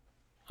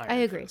Iron I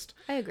agree. Fist.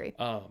 I agree.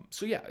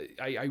 So yeah,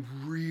 I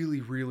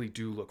really, really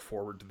do look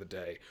forward to the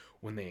day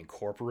when they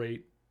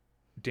incorporate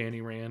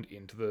Danny Rand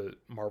into the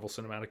Marvel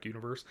Cinematic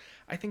Universe.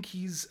 I think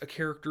he's a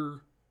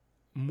character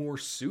more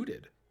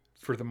suited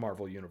for the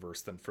Marvel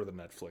Universe than for the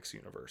Netflix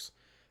universe.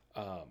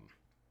 I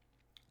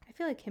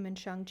feel like him and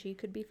Shang-Chi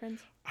could be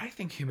friends. I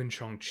think him and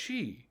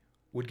Shang-Chi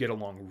would get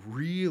along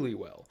really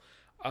well.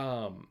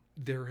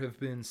 There have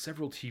been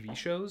several TV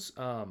shows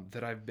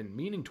that I've been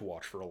meaning to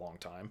watch for a long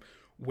time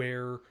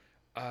where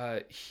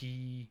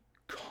he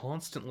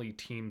constantly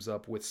teams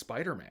up with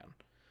Spider-Man.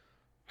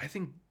 I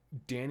think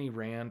Danny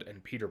Rand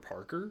and Peter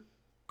Parker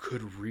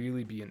could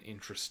really be an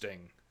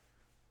interesting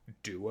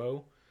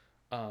duo.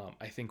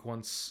 I think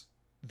once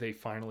they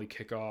finally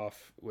kick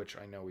off, which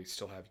I know we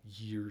still have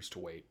years to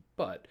wait,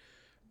 but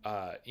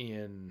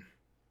in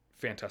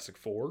Fantastic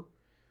Four,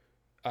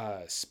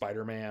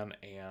 Spider-Man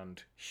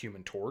and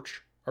Human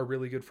Torch are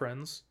really good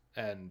friends,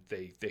 and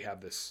they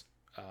have this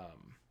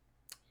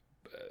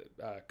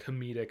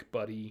comedic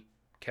buddy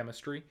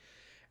chemistry.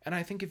 And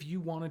I think if you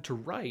wanted to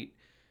write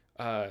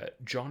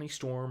Johnny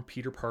Storm,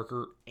 Peter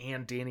Parker,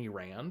 and Danny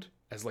Rand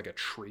as like a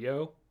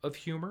trio of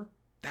humor,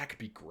 that could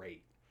be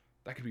great.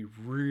 That could be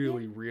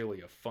really,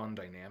 really a fun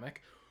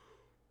dynamic.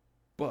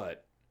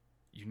 But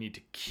you need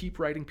to keep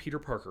writing Peter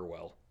Parker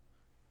well.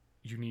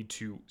 You need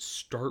to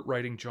start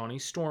writing Johnny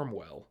Storm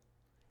well.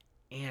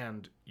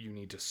 And you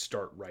need to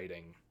start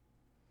writing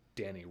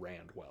Danny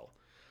Rand well.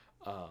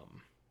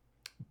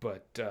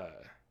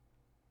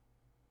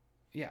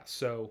 Yeah,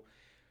 so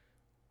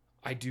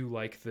I do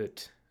like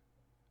that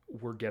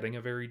we're getting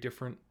a very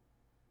different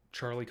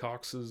Charlie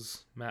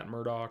Cox's Matt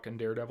Murdock and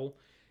Daredevil.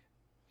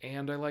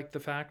 And I like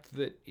the fact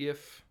that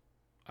if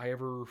I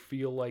ever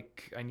feel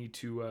like I need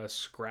to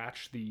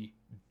scratch the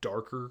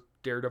darker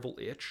Daredevil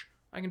itch,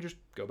 I can just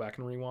go back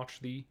and rewatch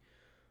the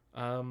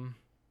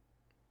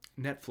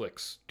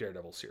Netflix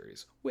Daredevil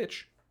series,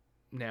 which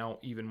now,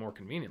 even more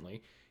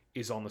conveniently,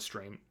 is on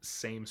the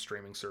same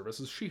streaming service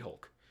as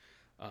She-Hulk.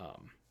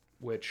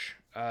 Which,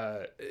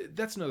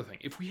 that's another thing.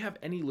 If we have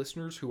any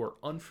listeners who are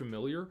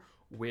unfamiliar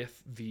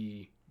with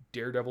the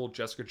Daredevil,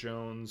 Jessica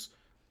Jones,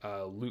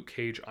 Luke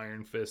Cage,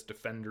 Iron Fist,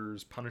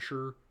 Defenders,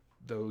 Punisher,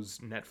 those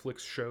Netflix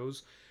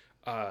shows,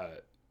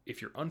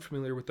 if you're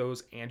unfamiliar with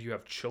those and you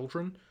have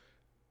children,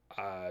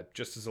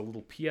 just as a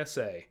little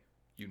PSA,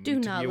 you need to be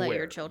aware. Do not let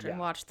your children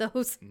watch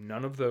those.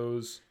 None of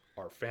those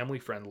are family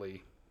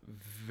friendly,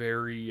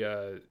 very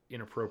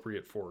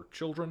inappropriate for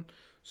children.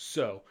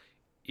 So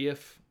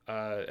if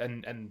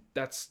and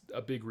that's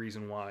a big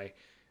reason why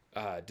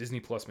Disney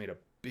Plus made a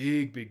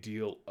big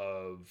deal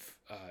of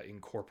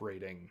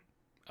incorporating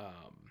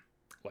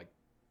like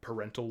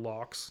parental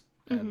locks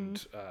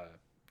and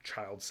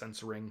child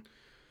censoring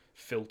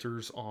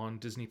filters on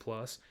Disney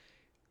Plus.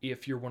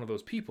 If you're one of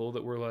those people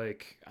that were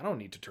like, I don't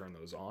need to turn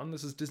those on.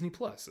 This is Disney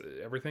Plus.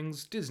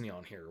 Everything's Disney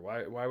on here.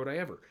 Why would I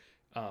ever?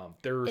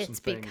 There are some things.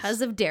 It's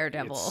because of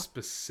Daredevil. It's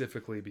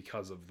specifically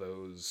because of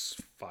those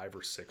 5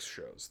 or 6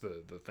 shows.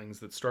 The things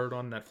that started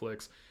on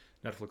Netflix.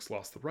 Netflix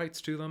lost the rights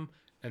to them,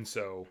 and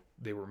so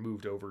they were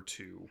moved over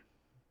to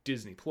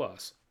Disney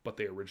Plus, but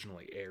they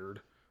originally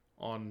aired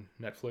on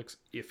Netflix.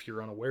 If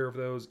you're unaware of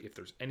those, if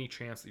there's any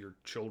chance that your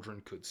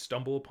children could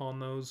stumble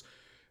upon those,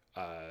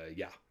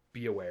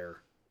 be aware.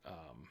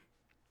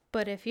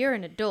 But if you're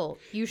an adult,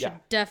 you should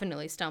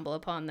definitely stumble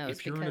upon those.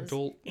 If you're an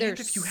adult, and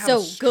if you have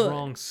a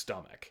strong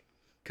stomach,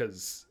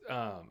 because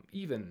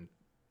even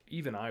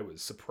I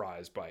was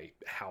surprised by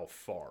how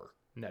far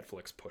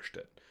Netflix pushed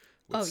it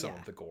with some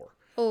of the gore.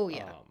 Oh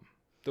yeah.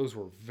 Those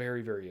were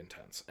very, very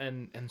intense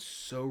and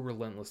so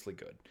relentlessly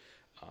good.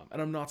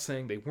 And I'm not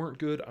saying they weren't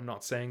good. I'm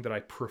not saying that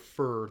I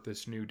prefer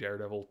this new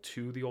Daredevil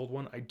to the old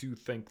one. I do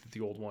think that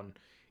the old one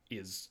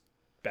is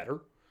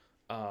better.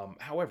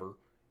 However,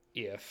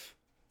 if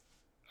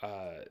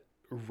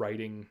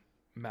writing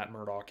Matt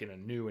Murdock in a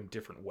new and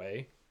different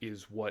way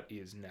is what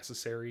is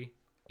necessary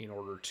in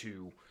order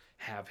to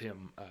have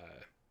him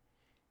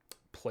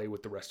play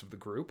with the rest of the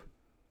group,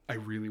 I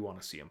really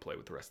want to see him play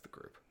with the rest of the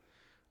group.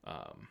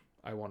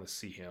 I want to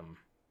see him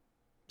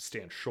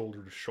stand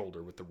shoulder to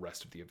shoulder with the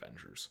rest of the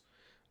Avengers.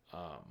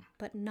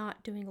 But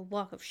not doing a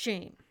walk of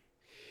shame.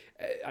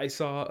 I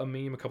saw a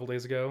meme a couple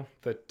days ago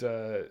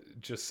that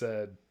just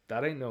said,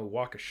 that ain't no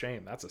walk of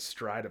shame. That's a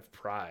stride of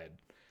pride.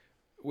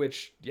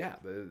 Which, yeah,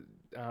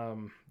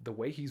 the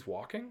way he's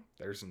walking,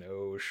 there's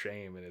no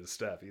shame in his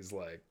step. He's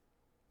like,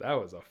 that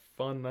was a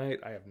fun night.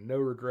 I have no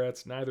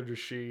regrets. Neither does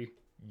she.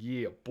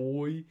 Yeah,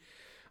 boy.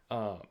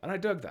 And I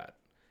dug that.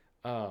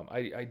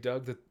 I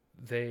dug that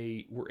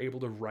they were able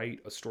to write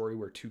a story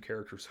where 2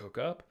 characters hook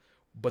up,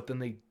 but then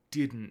they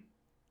didn't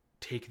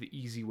take the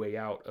easy way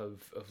out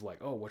of like,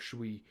 oh, what should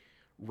we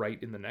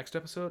right in the next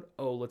episode,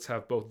 oh, let's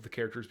have both of the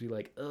characters be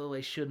like, oh,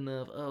 I shouldn't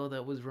have. Oh,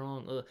 that was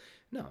wrong.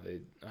 No,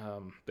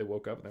 they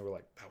woke up and they were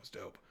like, that was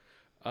dope.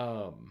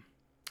 Um,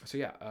 so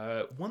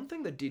yeah, one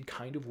thing that did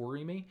kind of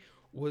worry me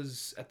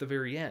was at the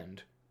very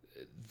end,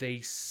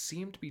 they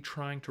seemed to be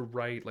trying to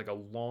write like a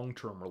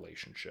long-term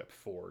relationship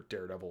for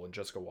Daredevil and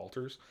Jessica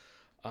Walters,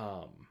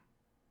 um,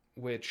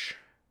 which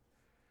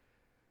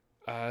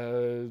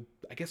I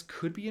guess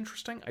could be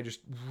interesting. I just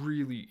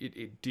really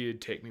it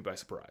did take me by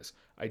surprise.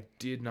 I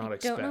did not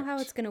expect. Don't know how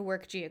it's going to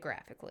work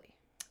geographically.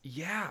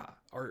 Yeah,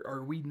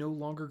 are we no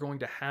longer going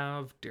to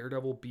have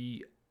Daredevil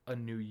be a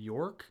New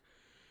York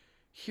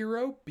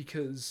hero?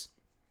 Because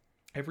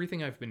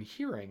everything I've been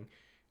hearing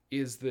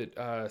is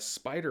that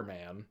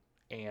Spider-Man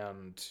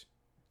and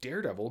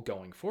Daredevil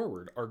going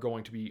forward are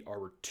going to be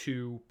our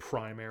two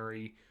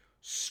primary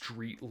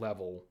street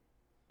level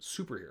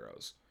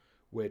superheroes,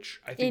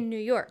 which I think in New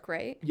York,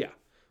 right? yeah,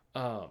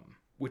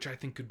 which I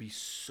think could be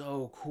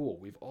so cool.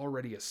 We've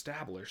already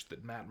established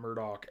that Matt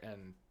Murdock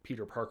and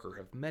Peter Parker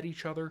have met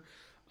each other.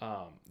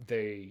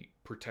 They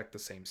protect the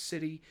same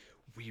city.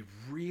 We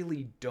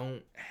really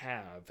don't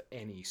have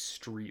any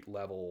street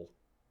level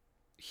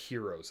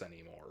heroes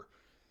anymore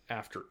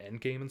after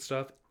Endgame and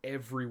stuff.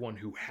 Everyone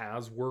who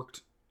has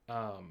worked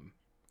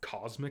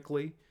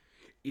cosmically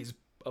is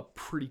a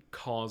pretty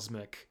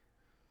cosmic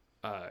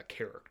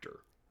character.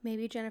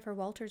 Maybe Jennifer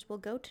Walters will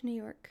go to New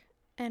York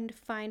and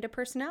find a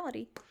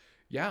personality.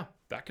 Yeah,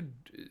 that could,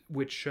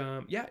 which,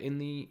 yeah, in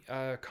the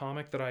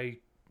comic that I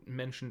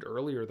mentioned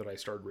earlier that I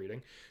started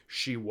reading,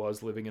 she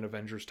was living in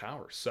Avengers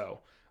Tower. So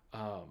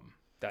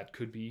that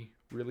could be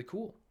really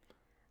cool.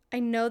 I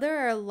know there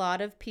are a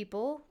lot of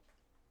people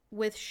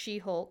with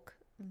She-Hulk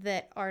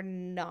that are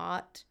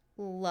not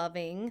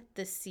loving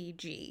the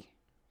CG.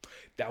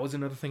 That was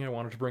another thing I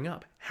wanted to bring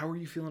up. How are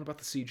you feeling about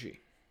the CG?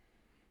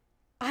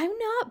 I'm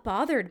not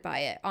bothered by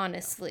it,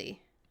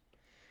 honestly.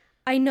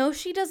 I know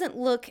she doesn't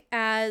look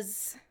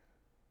as...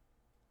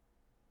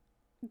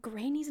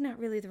 grainy's not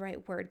really the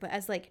right word, but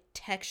as, like,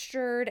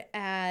 textured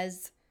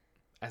as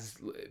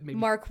maybe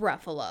Mark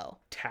Ruffalo.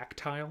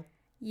 Tactile?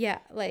 Yeah,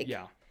 like...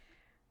 Yeah.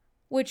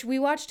 Which we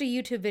watched a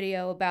YouTube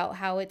video about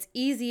how it's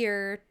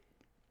easier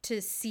to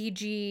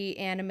CG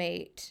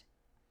animate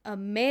a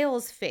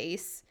male's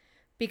face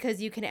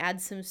because you can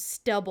add some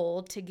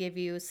stubble to give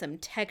you some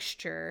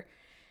texture.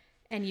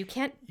 And you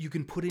can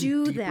put in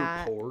do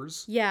deeper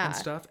pores and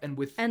stuff. And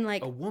with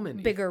like a woman,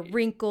 bigger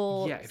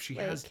wrinkles. Yeah, if she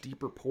has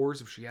deeper pores,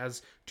 if she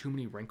has too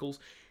many wrinkles,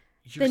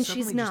 then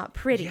she's not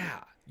pretty. Yeah,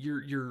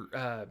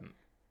 you're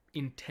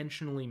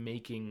intentionally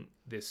making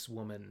this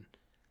woman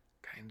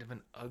kind of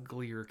an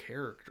uglier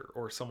character,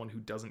 or someone who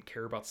doesn't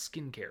care about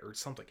skincare or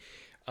something.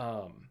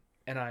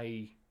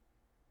 And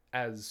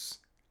as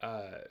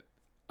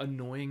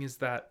annoying as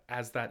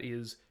that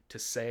is to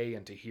say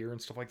and to hear and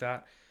stuff like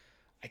that,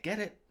 I get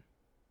it.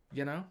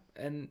 You know,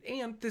 and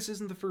this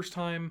isn't the first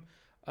time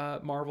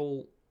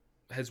Marvel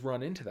has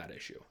run into that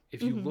issue.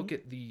 If you look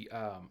at the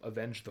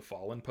Avenge the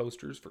Fallen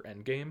posters for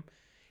Endgame,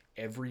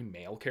 every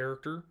male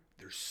character,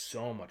 there's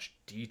so much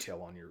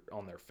detail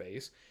on their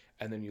face,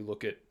 and then you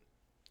look at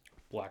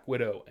Black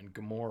Widow and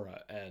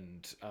Gamora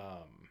and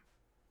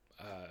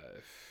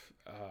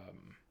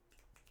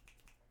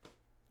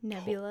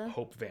Nebula,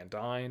 Hope Van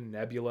Dyne,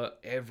 Nebula,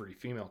 every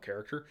female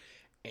character,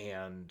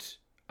 and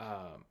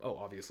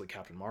obviously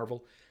Captain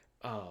Marvel.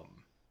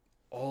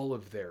 All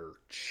of their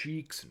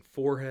cheeks and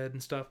forehead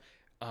and stuff,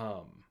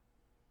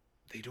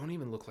 they don't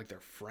even look like they're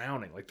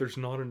frowning. Like, there's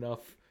not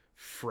enough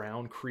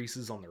frown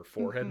creases on their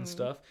forehead and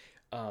stuff.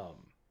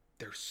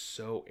 They're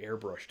so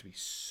airbrushed to be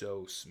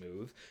so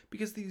smooth,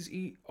 because these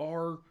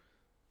are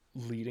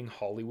leading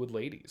Hollywood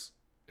ladies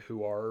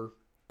who are...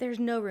 There's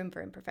no room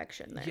for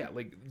imperfection there. Yeah,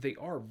 like, they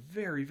are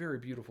very, very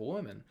beautiful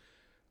women.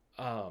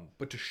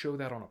 But to show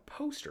that on a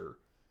poster...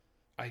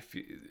 I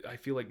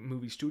feel like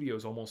movie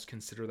studios almost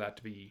consider that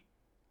to be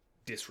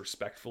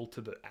disrespectful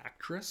to the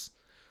actress,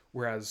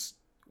 whereas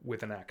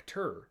with an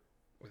actor,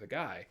 with a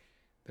guy,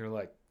 they're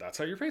like, that's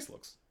how your face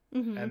looks.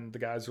 And the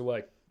guys are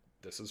like,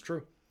 this is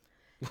true.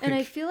 And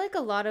I feel like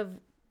a lot of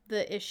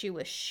the issue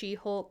with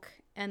She-Hulk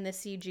and the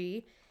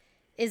CG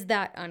is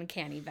that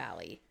uncanny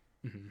valley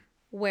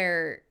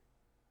where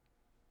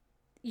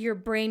your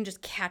brain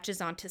just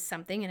catches onto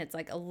something and it's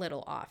like a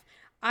little off.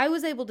 I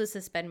was able to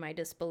suspend my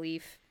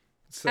disbelief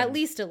at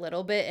least a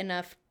little bit,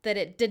 enough that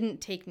it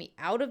didn't take me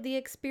out of the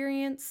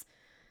experience.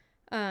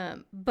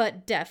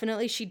 But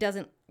definitely she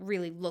doesn't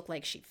really look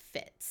like she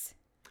fits.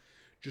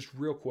 Just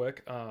real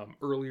quick,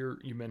 earlier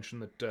you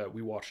mentioned that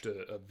we watched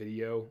a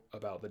video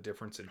about the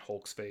difference in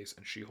Hulk's face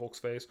and She-Hulk's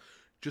face.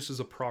 Just as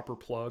a proper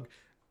plug,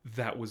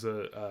 that was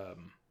a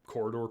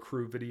Corridor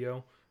Crew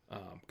video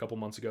a couple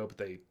months ago, but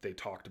they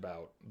talked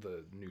about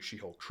the new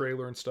She-Hulk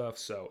trailer and stuff.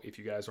 So if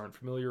you guys aren't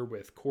familiar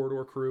with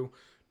Corridor Crew,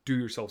 do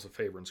yourselves a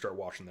favor and start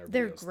watching their videos.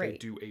 They're great. They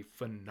do a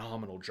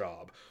phenomenal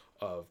job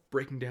of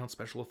breaking down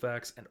special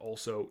effects and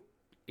also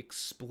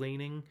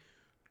explaining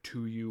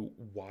to you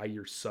why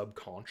your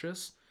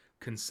subconscious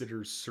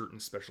considers certain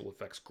special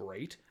effects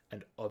great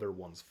and other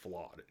ones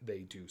flawed. They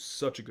do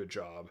such a good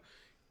job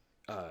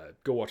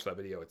go watch that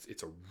video.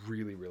 It's a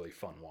really, really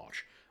fun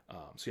watch.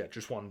 So yeah,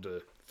 just wanted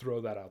to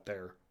throw that out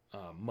there.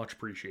 Much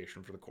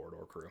appreciation for the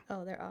Corridor crew.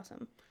 Oh, they're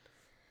awesome.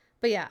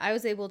 But yeah, I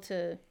was able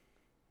to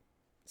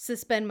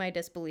suspend my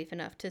disbelief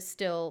enough to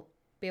still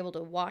be able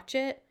to watch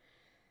it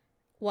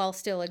while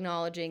still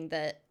acknowledging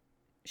that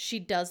she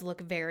does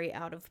look very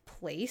out of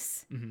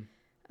place.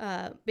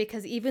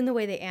 Because even the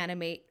way they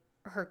animate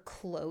her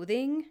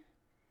clothing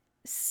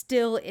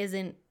still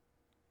isn't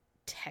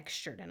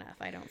textured enough,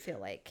 I don't feel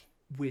like.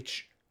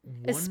 Which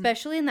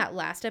especially in that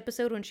last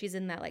episode when she's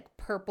in that like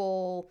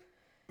purple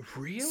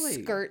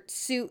skirt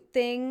suit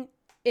thing,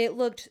 it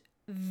looked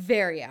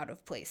very out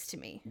of place to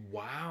me.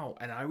 Wow.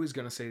 And I was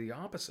gonna say the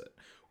opposite,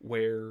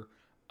 where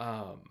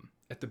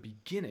at the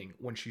beginning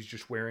when she's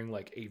just wearing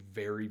like a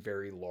very,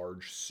 very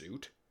large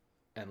suit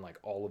and like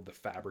all of the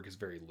fabric is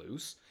very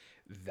loose,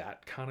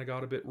 that kind of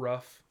got a bit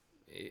rough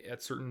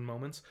at certain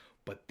moments.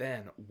 But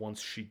then once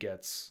she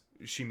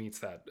meets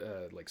that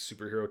like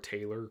superhero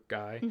tailor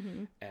guy,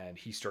 and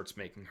he starts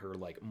making her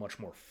like much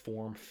more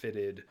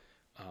form-fitted,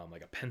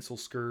 like a pencil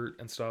skirt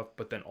and stuff,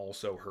 but then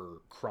also her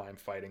crime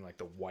fighting, like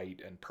the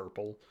white and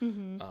purple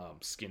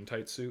skin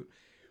tight suit.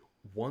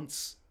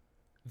 Once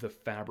the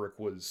fabric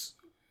was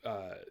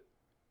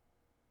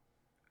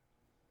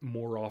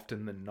more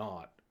often than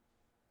not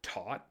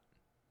taut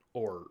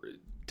or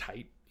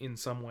tight in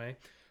some way,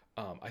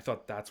 I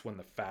thought that's when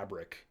the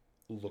fabric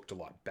looked a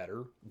lot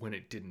better, when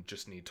it didn't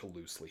just need to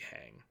loosely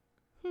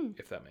hang,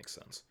 if that makes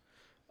sense.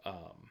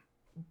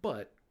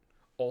 But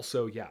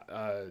also, yeah,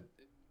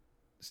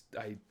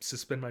 I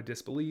suspend my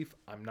disbelief.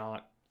 I'm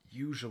not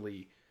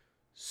usually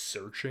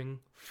searching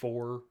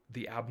for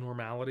the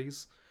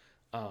abnormalities.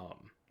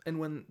 And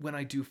when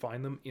I do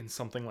find them in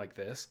something like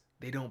this,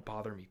 they don't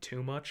bother me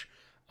too much.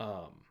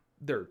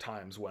 There are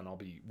times when I'll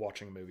be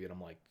watching a movie and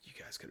I'm like, you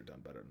guys could have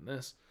done better than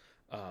this.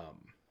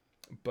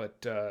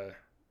 But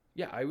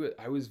yeah,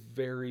 I was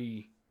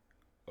very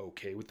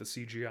okay with the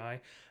CGI,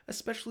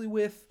 especially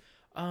with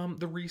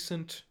the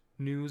recent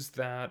news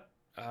that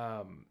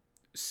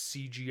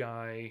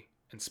CGI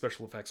and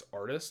special effects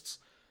artists,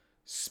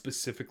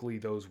 specifically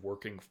those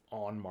working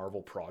on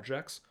Marvel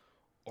projects,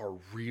 are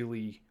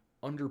really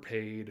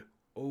underpaid,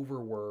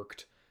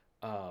 overworked.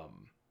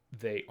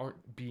 They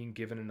aren't being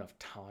given enough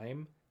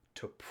time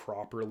to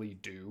properly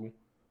do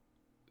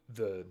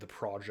the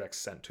projects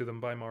sent to them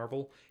by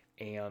Marvel,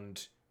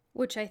 and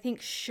which I think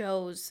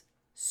shows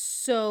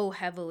so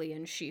heavily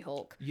in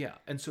She-Hulk. Yeah,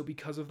 and so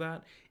because of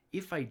that,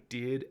 if I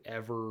did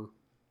ever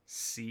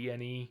see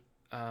any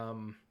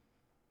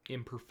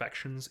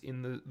imperfections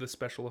in the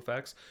special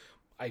effects,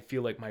 I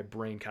feel like my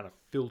brain kind of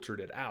filtered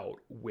it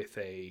out with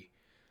a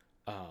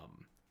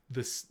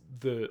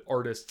the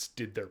artists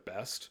did their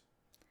best.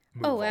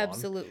 Oh,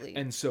 absolutely.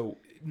 And so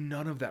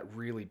none of that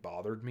really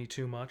bothered me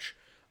too much.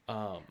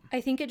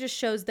 I think it just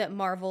shows that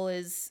Marvel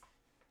is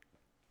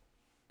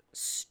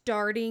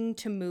starting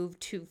to move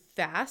too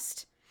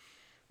fast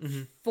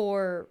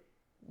for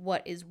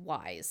what is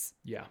wise.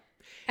 Yeah.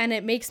 And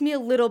it makes me a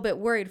little bit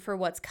worried for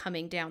what's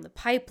coming down the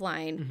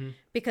pipeline,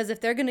 because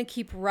if they're going to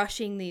keep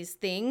rushing these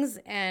things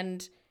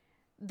and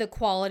the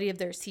quality of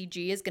their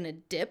CG is going to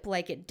dip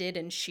like it did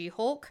in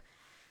She-Hulk,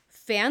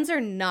 fans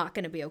are not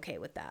going to be okay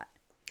with that.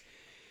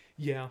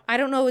 Yeah. I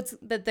don't know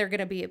that they're going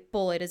to be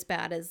bullied as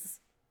bad as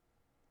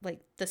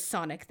like the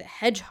Sonic the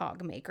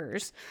Hedgehog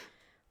makers,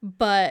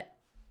 but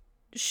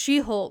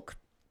She-Hulk,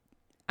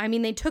 I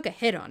mean, they took a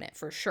hit on it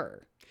for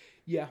sure.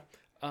 Yeah.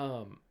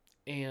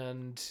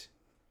 And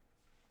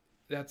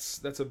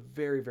that's a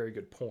very, very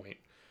good point.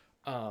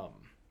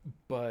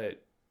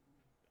 But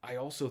I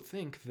also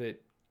think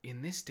that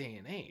in this day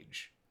and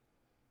age,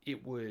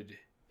 it would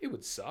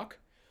suck,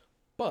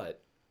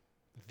 but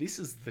this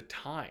is the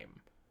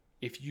time.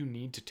 If you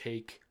need to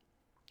take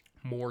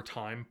more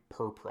time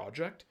per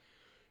project,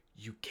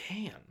 you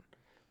can,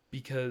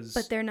 because...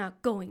 But they're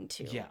not going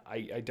to. Yeah,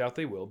 I doubt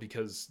they will,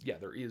 because, yeah,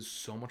 there is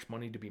so much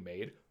money to be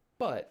made.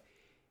 But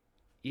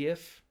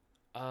if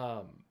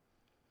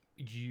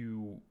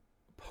you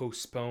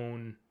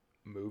postpone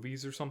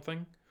movies or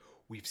something,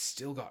 we've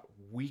still got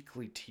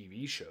weekly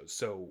TV shows.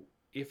 So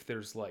if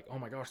there's like, oh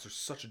my gosh, there's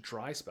such a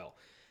dry spell,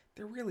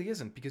 there really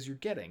isn't, because you're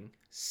getting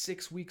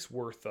 6 weeks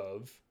worth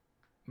of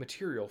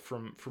material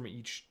from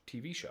each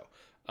TV show,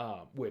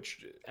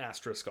 which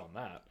asterisk on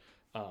that.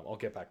 I'll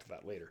get back to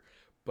that later.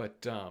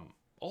 But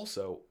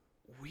also,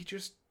 we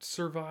just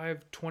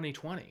survived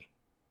 2020.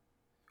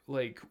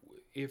 Like,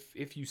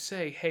 if you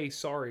say, hey,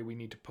 sorry, we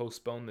need to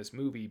postpone this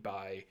movie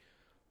by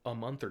a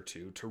month or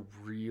two to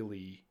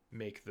really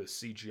make the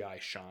CGI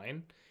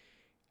shine,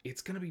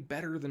 it's going to be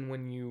better than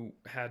when you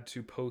had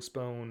to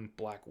postpone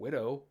Black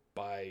Widow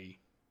by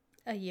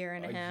a year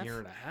and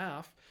a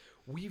half.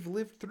 We've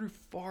lived through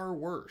far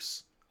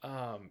worse.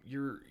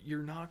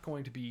 You're not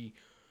going to be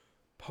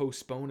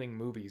postponing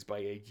movies by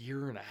a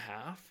year and a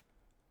half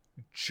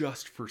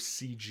just for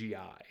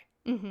CGI.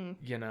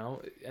 You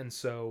know? And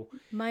so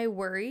my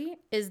worry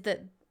is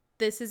that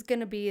this is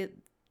going to be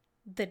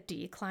the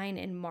decline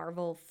in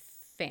Marvel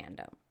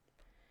fandom.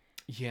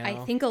 Yeah.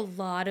 I think a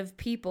lot of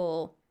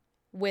people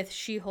with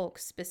She-Hulk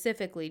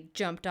specifically,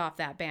 jumped off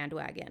that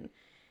bandwagon.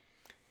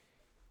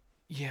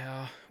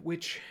 Yeah,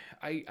 which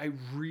I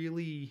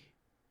really...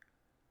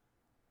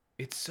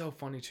 It's so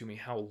funny to me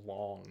how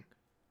long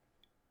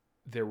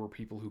there were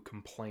people who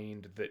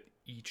complained that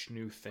each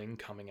new thing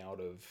coming out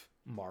of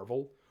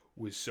Marvel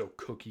was so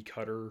cookie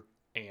cutter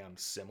and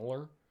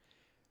similar.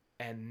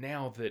 And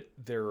now that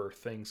there are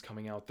things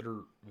coming out that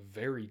are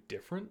very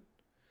different,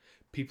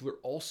 people are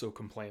also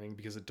complaining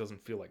because it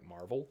doesn't feel like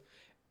Marvel.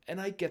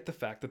 And I get the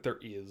fact that there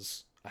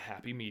is a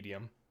happy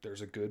medium,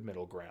 there's a good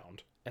middle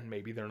ground, and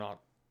maybe they're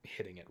not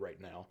hitting it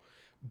right now.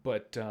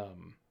 But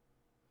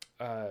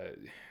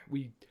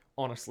we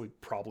honestly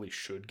probably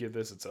should give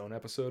this its own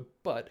episode.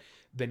 But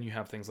then you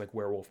have things like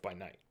Werewolf by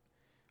Night,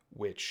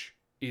 which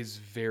is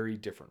very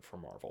different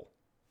from Marvel.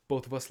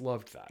 Both of us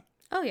loved that.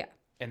 Oh, yeah.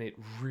 And it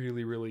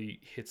really, really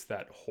hits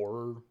that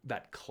horror,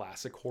 that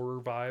classic horror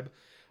vibe.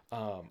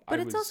 But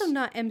it's also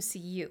not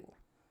MCU.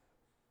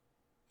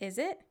 Is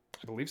it?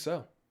 I believe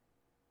so.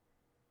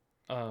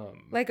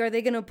 Like, are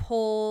they going to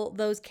pull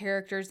those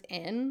characters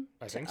in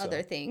to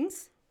other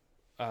things?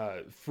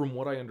 From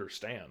what I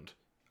understand,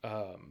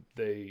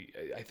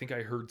 I think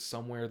I heard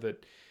somewhere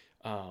that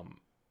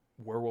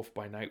Werewolf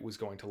by Night was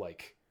going to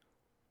like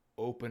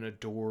open a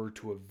door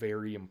to a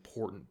very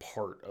important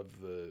part of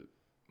the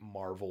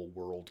Marvel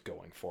world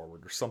going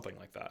forward or something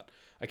like that.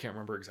 I can't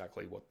remember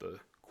exactly what the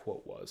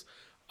quote was.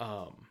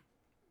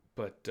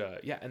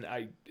 Yeah, and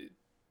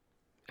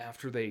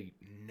after they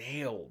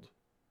nailed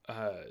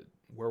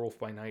Werewolf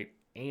by Night,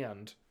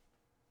 and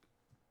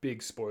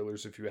big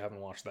spoilers if you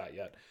haven't watched that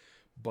yet,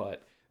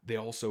 but they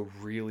also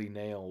really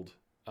nailed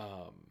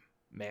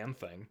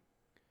Man-Thing.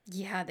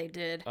 Yeah, they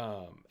did.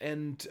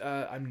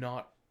 I'm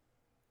not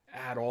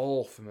at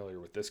all familiar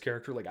with this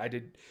character.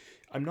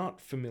 I'm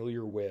not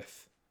familiar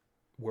with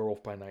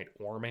Werewolf by Night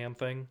or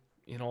Man-Thing,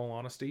 in all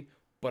honesty,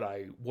 but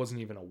I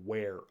wasn't even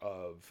aware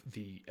of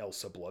the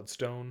Elsa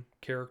Bloodstone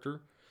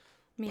character.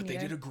 But they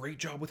did a great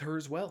job with her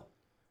as well.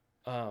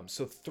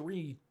 So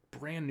 3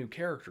 brand new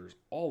characters,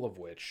 all of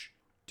which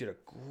did a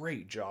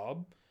great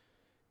job.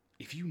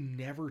 If you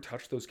never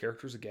touch those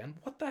characters again,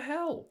 what the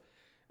hell?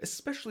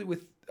 Especially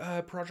with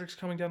projects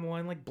coming down the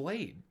line like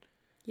Blade.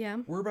 Yeah.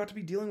 We're about to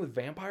be dealing with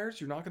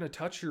vampires. You're not going to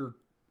touch your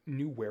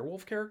new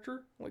werewolf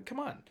character? Like, come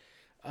on.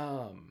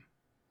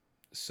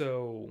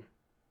 So,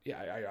 yeah,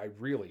 I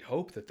really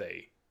hope that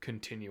they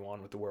continue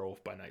on with the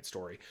Werewolf by Night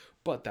story.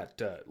 But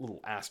that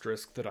little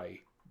asterisk that I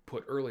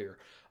put earlier,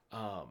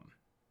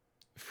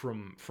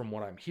 from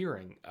what I'm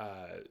hearing,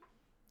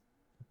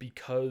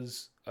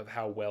 because of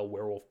how well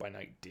Werewolf by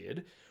Night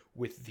did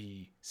with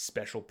the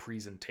special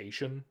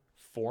presentation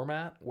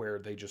format, where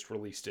they just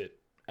released it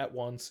at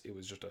once, it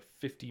was just a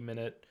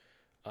 50-minute,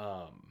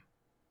 kind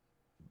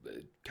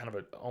of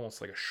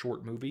almost like a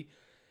short movie.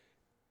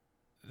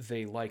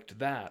 They liked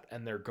that,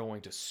 and they're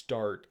going to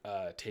start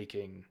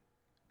taking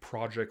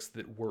projects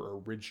that were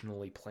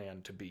originally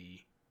planned to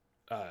be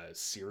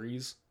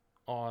series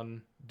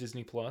on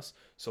Disney Plus,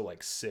 so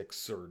like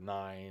 6 or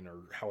 9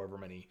 or however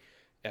many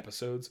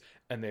episodes,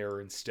 and they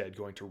are instead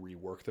going to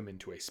rework them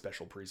into a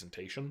special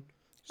presentation.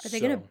 Are they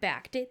going to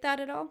backdate that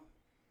at all?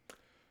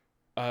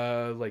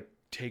 Like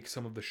take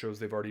some of the shows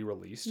they've already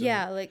released.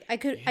 Yeah, like I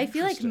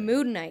feel like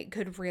Moon Knight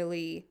could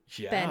really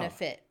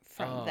benefit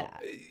from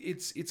that.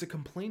 It's a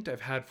complaint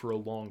I've had for a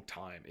long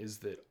time, is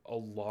that a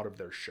lot of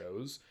their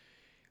shows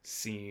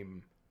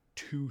seem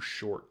too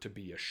short to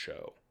be a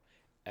show,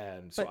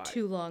 and so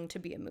too long to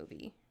be a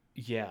movie.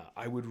 Yeah,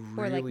 I would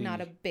really, or like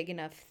not a big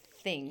enough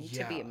thing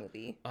to be a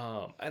movie.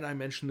 And I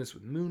mentioned this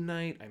with Moon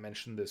Knight. I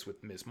mentioned this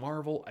with Ms.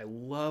 Marvel. I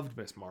loved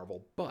Ms.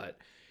 Marvel, but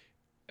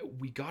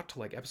we got to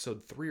like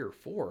episode 3 or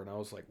 4, and I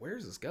was like,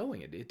 where's this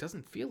going? It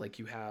doesn't feel like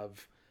you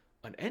have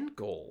an end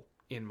goal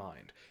in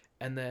mind.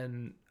 And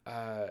then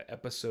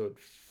episode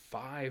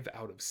 5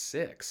 out of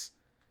 6,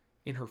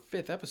 in her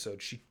 5th episode,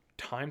 she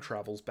time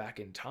travels back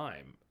in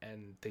time,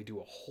 and they do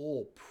a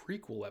whole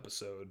prequel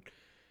episode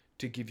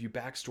to give you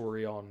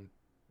backstory on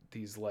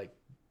these like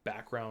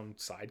background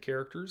side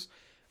characters.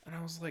 And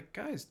I was like,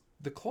 guys,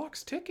 the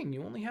clock's ticking.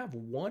 You only have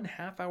 1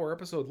 half-hour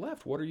episode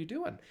left. What are you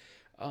doing?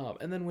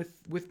 And then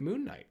with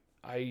Moon Knight,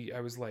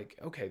 I was like,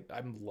 okay,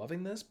 I'm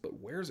loving this,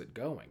 but where's it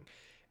going?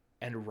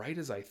 And right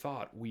as I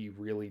thought we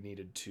really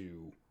needed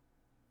to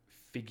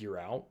figure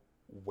out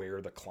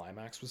where the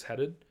climax was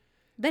headed,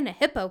 then a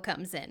hippo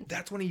comes in.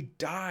 That's when he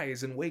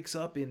dies and wakes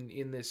up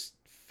in this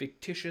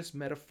fictitious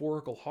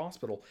metaphorical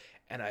hospital,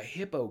 and a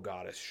hippo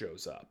goddess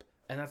shows up.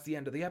 And that's the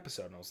end of the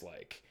episode. And I was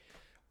like,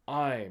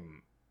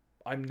 I'm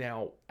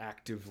now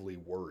actively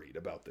worried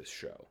about this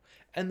show.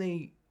 And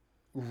they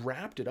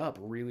wrapped it up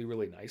really,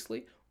 really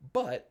nicely,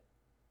 but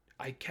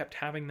I kept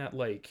having that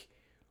like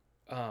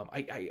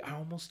I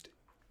almost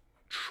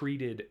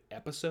treated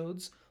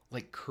episodes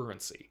like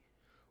currency,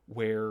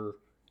 where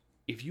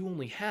if you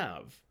only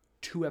have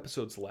 2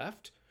 episodes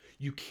left,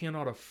 you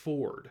cannot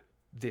afford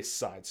this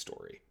side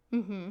story.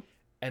 Mm-hmm.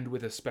 And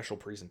with a special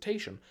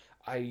presentation,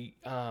 and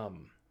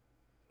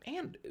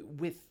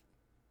with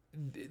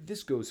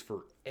this goes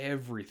for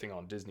everything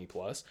on Disney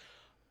Plus,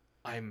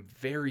 I'm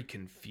very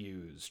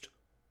confused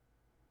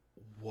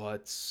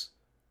what's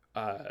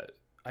uh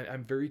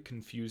I'm very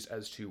confused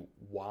as to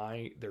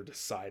why they're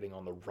deciding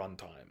on the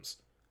runtimes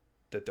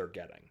that they're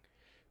getting,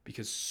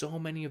 because so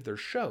many of their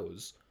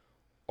shows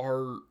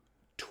are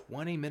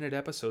 20-minute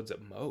episodes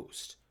at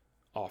most,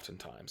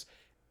 oftentimes.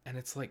 And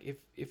it's like,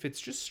 if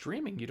it's just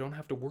streaming, you don't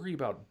have to worry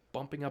about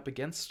bumping up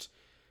against,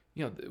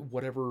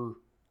 whatever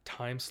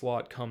time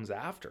slot comes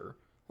after.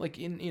 Like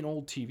in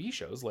old TV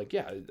shows, like,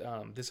 yeah,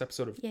 this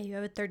episode of, Yeah, you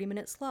have a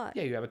 30-minute slot.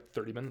 yeah, you have a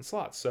 30-minute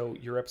slot. So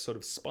your episode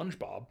of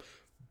SpongeBob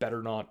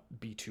better not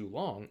be too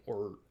long,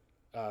 or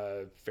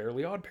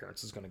Fairly Odd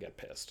Parents is going to get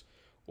pissed.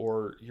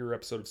 Or your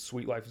episode of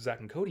Sweet Life of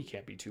Zack and Cody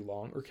can't be too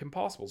long, or Kim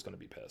Possible is going to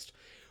be pissed.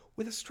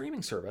 With a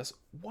streaming service,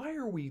 why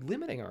are we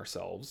limiting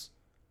ourselves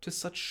to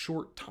such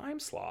short time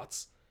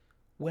slots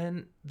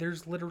when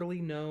there's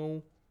literally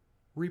no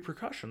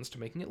repercussions to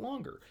making it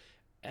longer?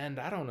 And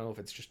I don't know if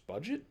it's just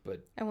budget,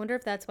 but I wonder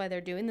if that's why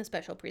they're doing the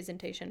special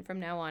presentation from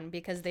now on,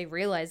 because they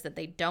realize that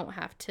they don't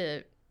have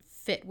to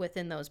fit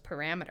within those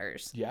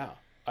parameters. yeah,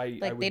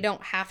 they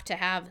don't have to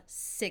have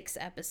 6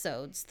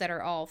 episodes that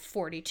are all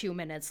 42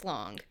 minutes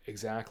long.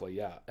 Exactly,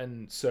 yeah.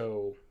 And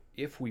so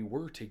if we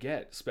were to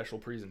get special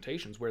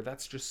presentations where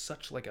that's just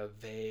such like a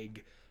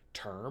vague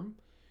term,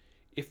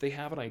 if they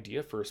have an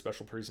idea for a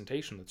special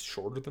presentation that's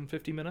shorter than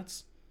 50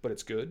 minutes, but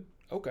it's good,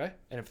 okay.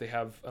 And if they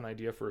have an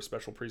idea for a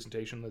special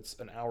presentation that's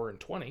an hour and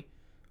 20,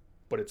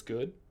 but it's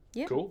good,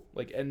 yeah, cool.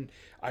 Like, and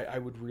I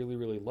would really,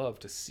 really love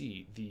to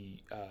see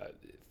the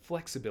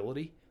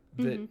flexibility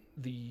that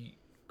the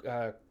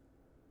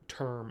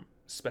term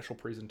special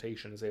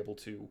presentation is able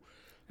to.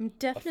 I'm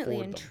definitely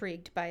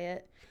intrigued by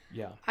it.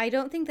 Yeah. I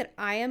don't think that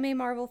I am a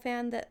Marvel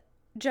fan that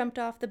jumped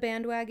off the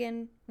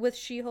bandwagon with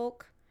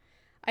She-Hulk.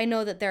 I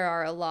know that there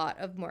are a lot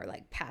of more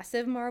like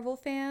passive Marvel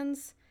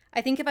fans.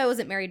 I think if I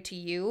wasn't married to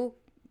you,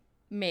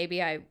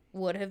 maybe I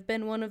would have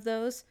been one of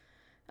those.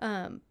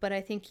 But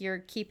I think you're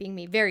keeping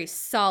me very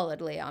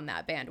solidly on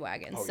that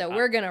bandwagon. So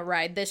we're going to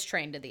ride this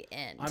train to the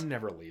end. I'm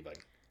never leaving.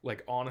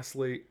 Like,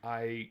 honestly,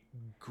 I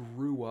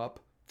grew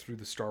up through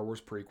the Star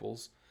Wars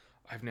prequels.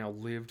 I've now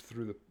lived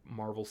through the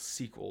Marvel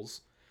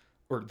sequels,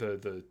 or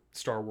the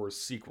Star Wars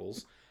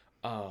sequels.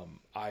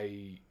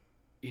 I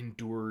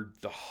endured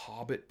the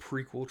Hobbit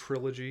prequel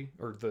trilogy,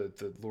 or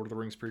the Lord of the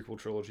Rings prequel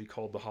trilogy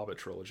called the Hobbit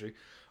trilogy.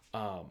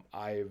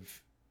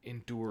 I've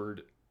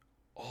endured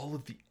all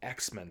of the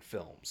X-Men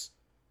films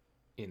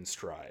in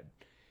stride.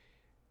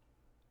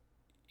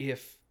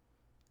 If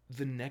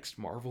the next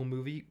Marvel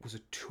movie was a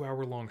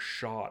 2-hour-long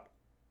shot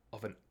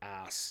of an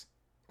ass,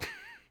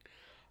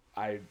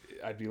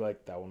 I'd be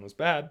like, that one was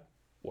bad.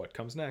 What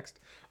comes next?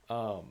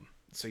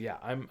 So yeah,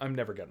 I'm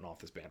never getting off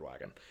this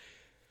bandwagon.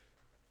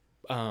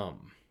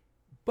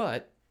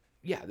 But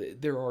yeah,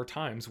 there are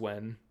times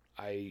when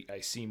I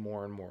see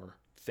more and more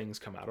things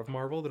come out of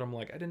Marvel that I'm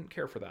like, I didn't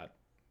care for that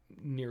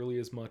nearly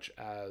as much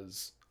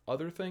as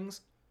other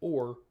things,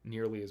 or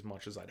nearly as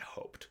much as I'd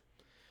hoped.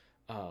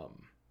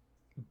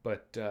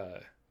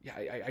 Yeah,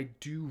 I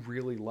do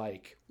really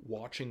like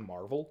watching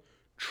Marvel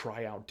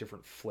try out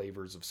different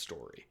flavors of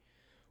story.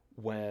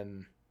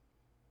 And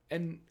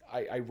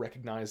I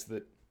recognize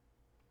that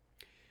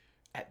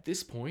at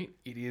this point,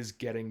 it is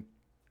getting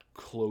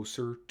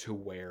closer to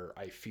where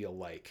I feel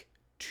like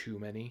too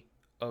many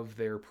of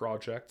their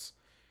projects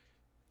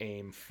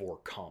aim for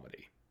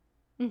comedy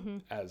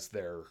as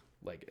their,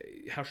 like,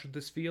 how should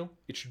this feel?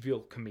 It should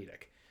feel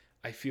comedic.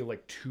 I feel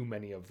like too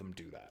many of them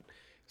do that.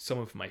 Some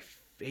of my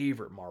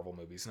favorite Marvel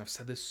movies, and I've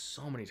said this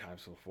so many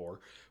times before,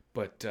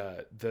 but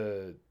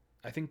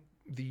I think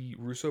the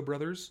Russo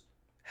brothers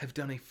have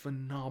done a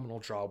phenomenal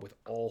job with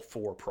all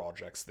 4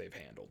 projects they've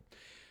handled.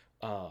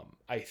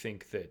 I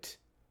think that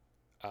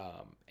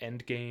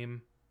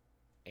Endgame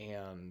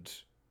and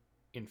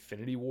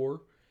Infinity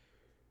War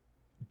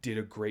did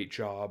a great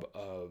job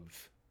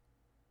of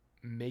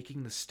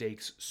making the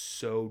stakes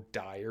so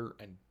dire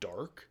and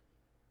dark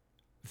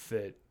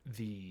that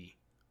the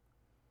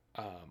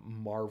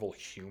Marvel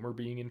humor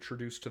being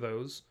introduced to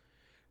those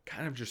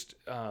kind of just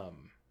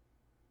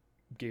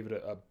gave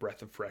it a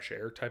breath of fresh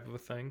air type of a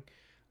thing.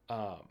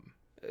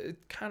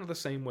 Kind of the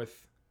same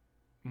with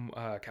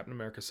Captain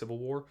America Civil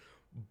War,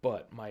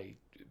 but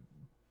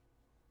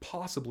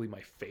possibly my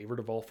favorite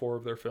of all 4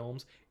 of their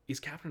films is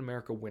Captain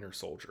America Winter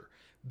Soldier.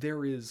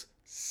 There is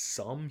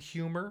some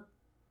humor,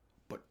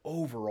 but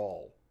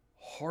overall,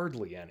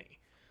 hardly any.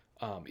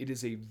 It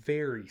is a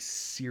very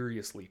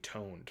seriously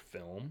toned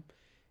film.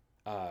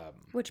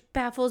 Which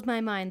baffles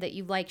my mind that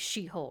you like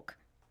She-Hulk.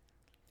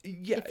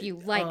 Yeah, if you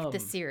like the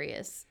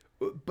serious.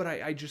 But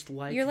I just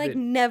like You're like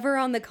never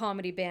on the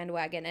comedy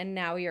bandwagon, and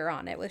now you're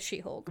on it with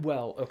She-Hulk.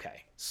 Well,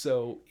 okay.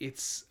 So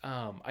it's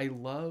I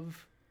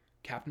love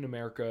Captain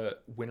America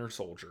Winter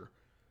Soldier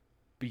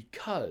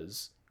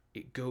because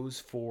it goes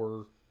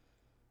for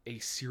a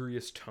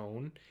serious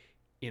tone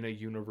in a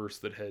universe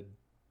that had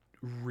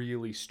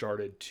really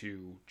started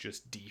to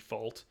just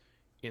default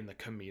in the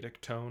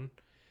comedic tone.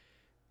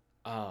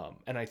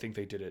 And I think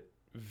they did it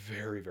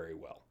very, very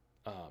well.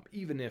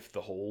 Even if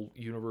the whole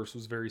universe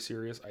was very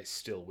serious, I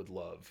still would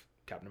love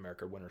Captain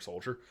America Winter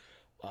Soldier.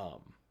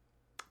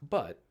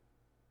 But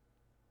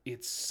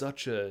it's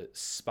such a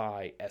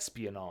spy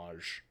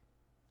espionage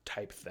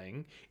type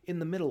thing in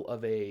the middle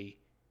of a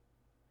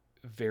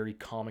very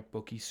comic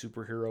booky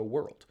superhero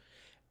world.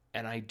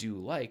 And I do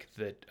like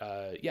that,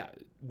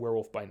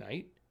 Werewolf by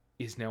Night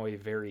is now a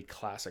very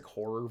classic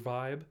horror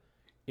vibe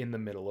in the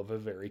middle of a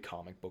very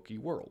comic booky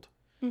world.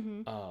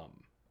 Mm-hmm.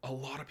 A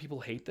lot of people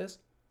hate this.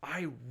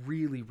 I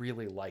really,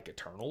 really like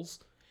Eternals.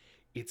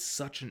 It's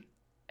such an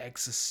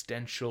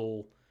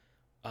existential,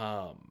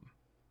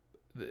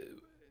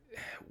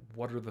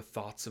 what are the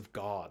thoughts of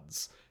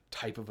gods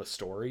type of a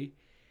story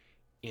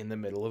in the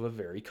middle of a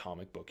very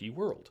comic booky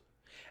world.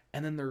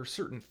 And then there are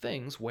certain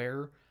things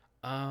where,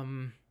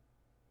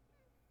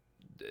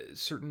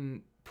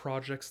 certain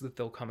projects that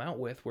they'll come out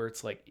with where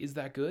it's like, is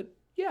that good?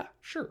 Yeah,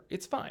 sure,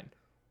 it's fine.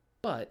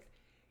 But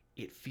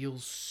it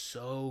feels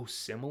so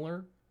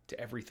similar to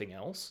everything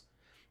else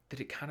that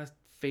it kind of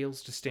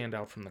fails to stand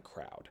out from the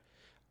crowd.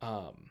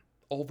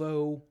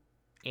 Although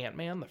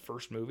Ant-Man, the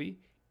first movie,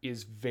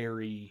 is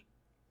very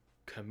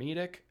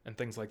comedic and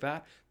things like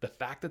that, the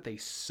fact that they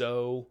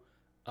so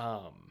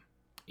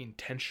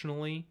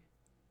intentionally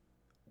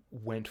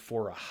went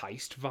for a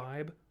heist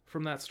vibe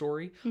from that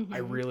story, I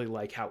really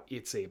like how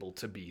it's able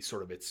to be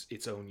sort of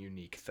its own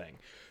unique thing.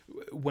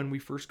 When we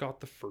first got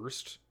the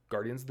first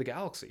Guardians of the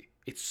Galaxy,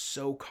 it's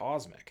so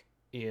cosmic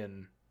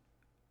in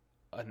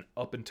an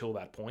up until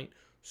that point,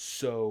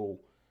 so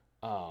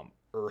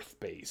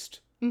Earth-based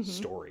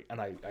story, and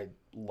I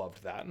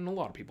loved that, and a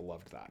lot of people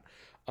loved that.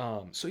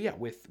 So yeah,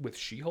 with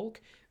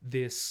She-Hulk,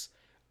 this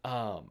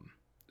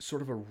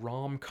sort of a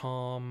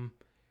rom-com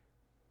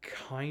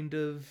kind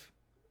of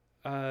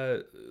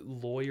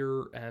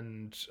lawyer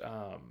and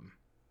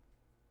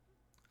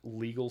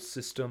legal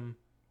system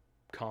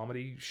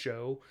comedy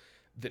show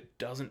that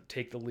doesn't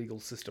take the legal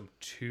system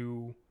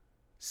too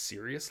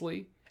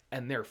seriously,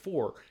 and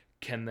therefore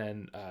can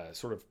then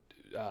sort of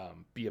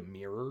be a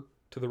mirror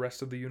to the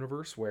rest of the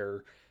universe,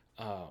 where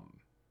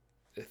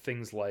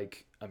things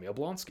like Emil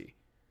Blonsky,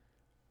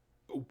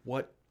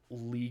 what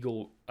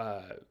legal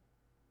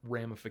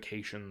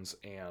ramifications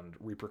and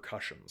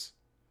repercussions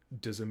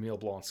does Emil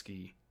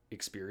Blonsky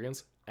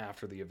experience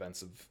after the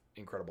events of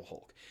Incredible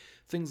Hulk?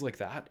 Things like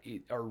that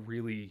are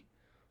really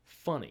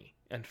funny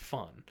and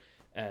fun.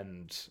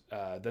 And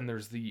then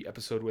there's the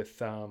episode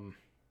with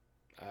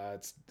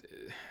it's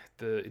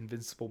the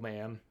Invincible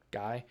Man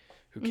guy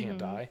who can't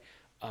die.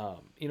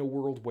 In a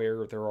world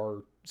where there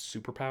are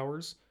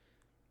superpowers,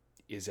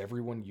 is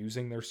everyone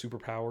using their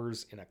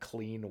superpowers in a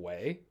clean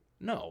way?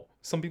 No.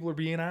 Some people are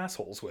being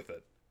assholes with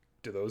it.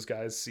 Do those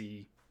guys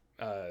see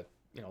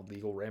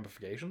legal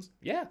ramifications?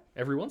 Yeah,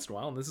 every once in a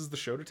while, and this is the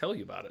show to tell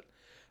you about it.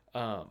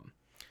 So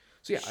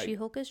yeah,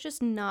 She-Hulk is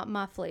just not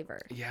my flavor.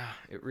 Yeah,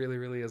 it really,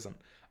 really isn't.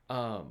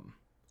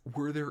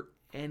 Were there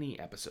any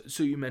episodes?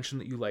 So you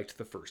mentioned that you liked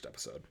the first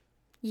episode.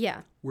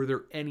 Yeah. Were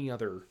there any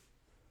other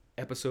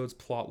episodes,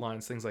 plot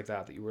lines, things like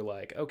that you were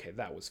like, okay,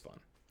 that was fun?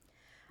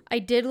 I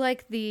did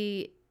like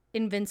the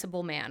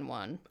Invincible Man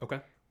one. Okay.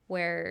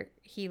 Where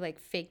he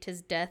faked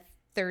his death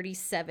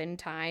 37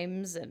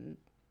 times, and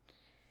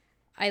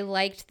I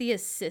liked the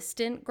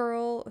assistant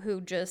girl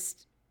who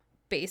just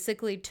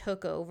basically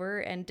took over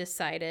and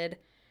decided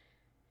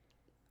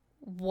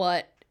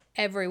what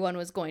everyone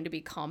was going to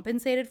be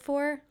compensated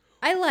for.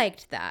 I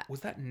liked that.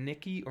 Was that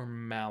Nikki or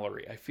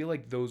Mallory? I feel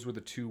like those were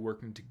the two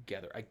working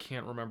together. I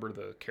can't remember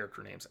the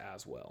character names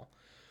as well.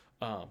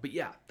 But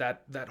yeah,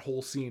 that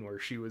whole scene where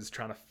she was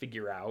trying to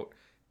figure out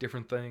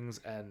different things,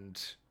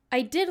 and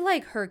I did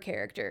like her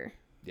character.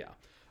 Yeah.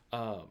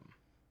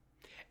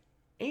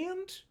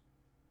 And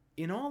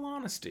in all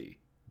honesty,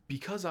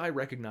 because I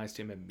recognized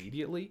him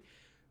immediately,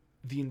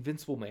 the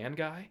Invincible Man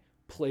guy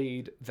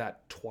played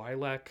that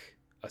Twi'lek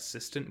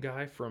assistant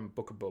guy from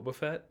Book of Boba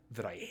Fett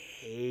that I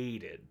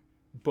hated.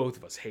 Both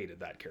of us hated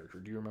that character.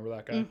 Do you remember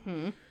that guy?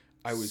 Mm-hmm.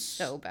 I was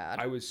so bad.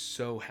 I was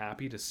so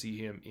happy to see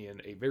him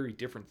in a very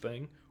different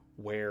thing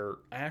where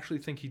I actually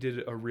think he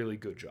did a really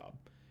good job.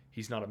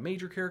 He's not a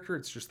major character.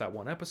 It's just that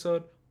one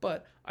episode,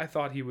 but I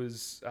thought he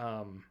was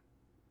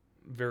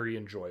very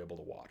enjoyable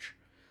to watch.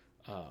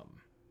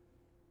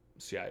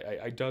 So yeah,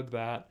 I dug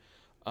that.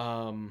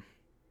 I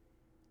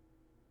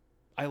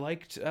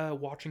liked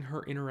watching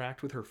her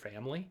interact with her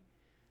family.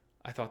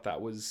 I thought that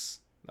was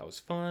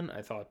fun.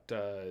 I thought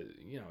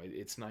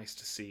it's nice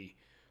to see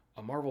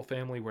a Marvel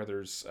family where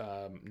there's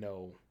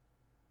no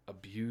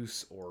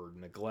abuse or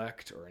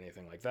neglect or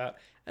anything like that,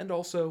 and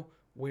also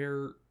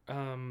where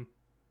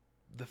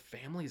the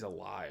family's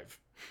alive.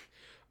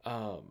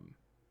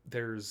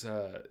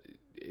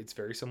 It's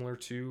very similar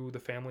to the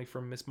family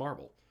from Miss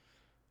Marvel.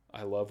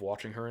 I love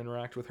watching her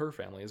interact with her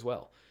family as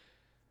well.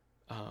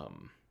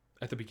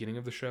 At the beginning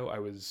of the show, I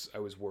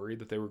was worried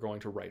that they were going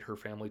to write her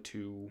family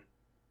to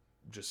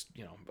just,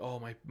 oh,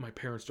 my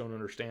parents don't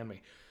understand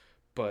me.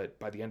 But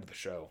by the end of the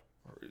show,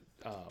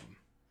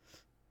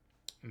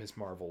 Miss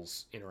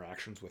Marvel's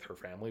interactions with her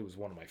family was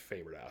one of my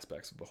favorite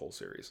aspects of the whole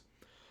series.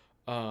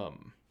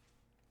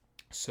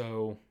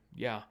 So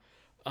yeah.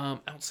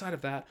 Outside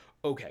of that,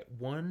 okay,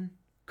 one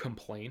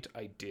complaint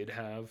I did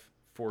have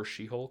for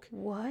She-Hulk.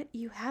 What?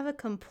 You have a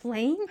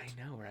complaint?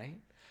 I know, right?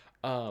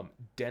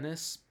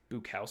 Dennis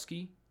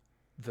Bukowski,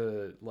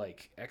 the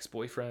like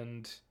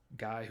ex-boyfriend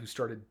guy who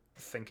started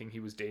thinking he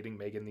was dating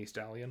Megan Thee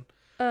Stallion.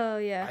 Oh,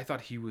 yeah. I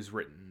thought he was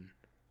written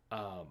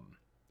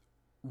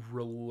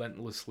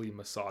relentlessly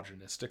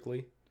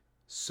misogynistically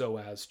so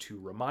as to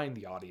remind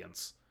the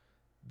audience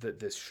that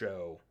this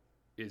show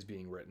is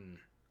being written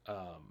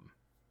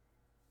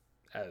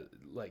as,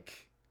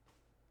 like,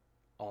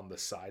 on the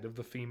side of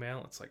the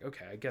female. It's like,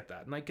 okay, I get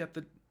that. And I get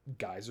that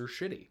guys are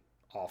shitty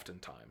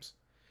oftentimes.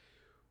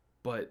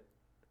 But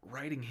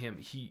writing him,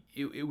 he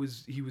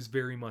was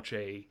very much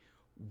a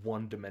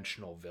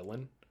one-dimensional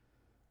villain.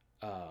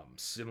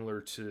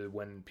 Similar to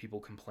when people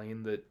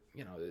complain that,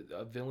 you know,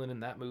 a villain in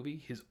that movie,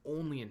 his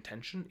only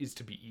intention is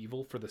to be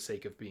evil for the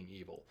sake of being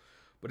evil.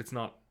 But it's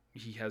not,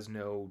 he has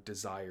no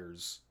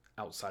desires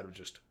outside of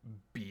just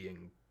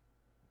being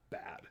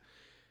bad.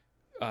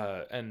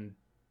 And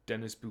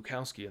Dennis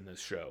Bukowski in this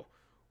show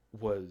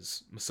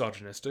was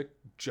misogynistic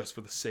just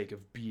for the sake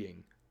of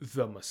being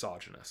the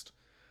misogynist.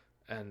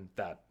 And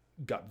that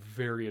got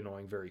very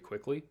annoying very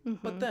quickly.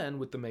 Mm-hmm. But then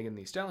with the Megan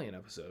Thee Stallion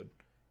episode,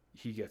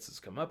 he gets his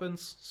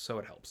comeuppance, so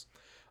it helps.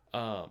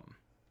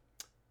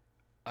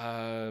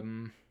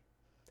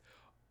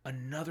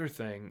 Another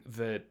thing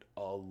that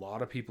a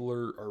lot of people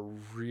are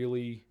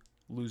really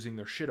losing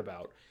their shit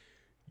about,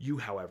 you,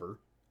 however,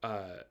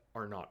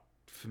 are not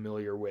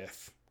familiar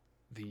with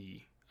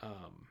the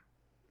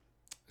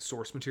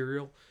source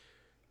material.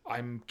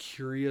 I'm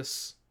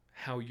curious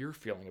how you're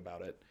feeling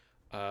about it.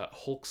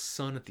 Hulk's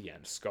son at the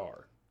end,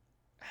 Scar.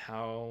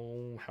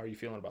 How are you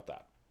feeling about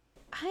that?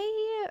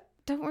 I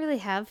don't really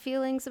have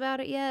feelings about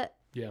it yet.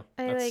 Yeah,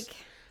 that's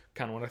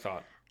kind of what I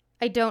thought.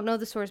 I don't know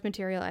the source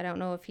material. I don't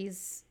know if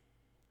he's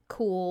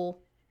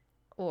cool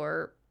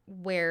or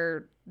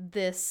where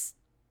this...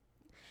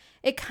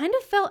 It kind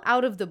of felt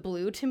out of the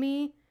blue to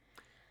me.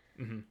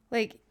 Mm-hmm.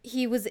 Like,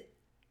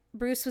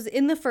 Bruce was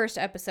in the first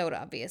episode,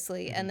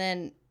 obviously, and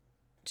then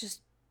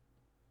just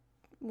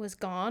was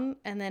gone,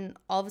 and then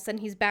all of a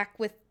sudden he's back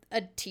with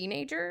a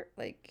teenager.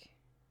 Like,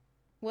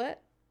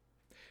 what?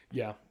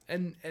 Yeah,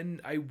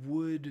 and I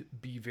would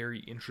be very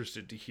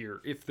interested to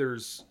hear if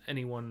there's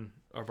anyone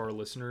of our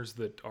listeners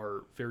that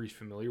are very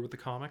familiar with the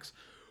comics.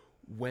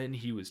 When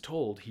he was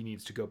told he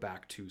needs to go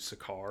back to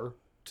Sakaar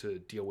to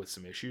deal with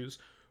some issues,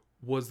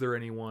 was there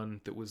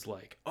anyone that was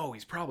like, oh,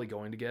 he's probably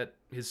going to get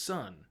his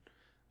son?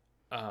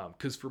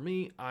 Because for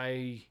me,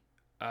 I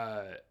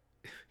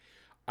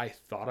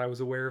thought I was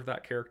aware of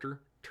that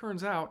character.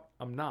 Turns out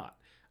I'm not.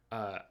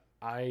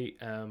 I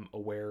am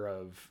aware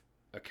of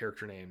a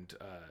character named...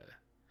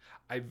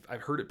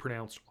 I've heard it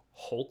pronounced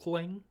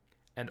Hulkling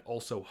and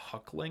also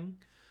Huckling.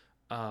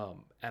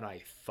 And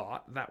I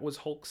thought that was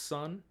Hulk's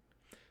son.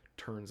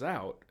 Turns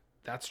out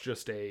that's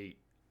just an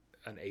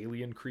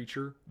alien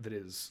creature that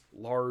is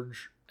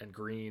large and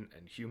green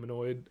and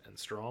humanoid and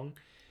strong.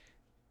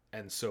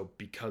 And so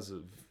because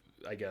of,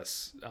 I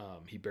guess,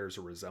 he bears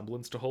a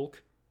resemblance to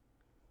Hulk,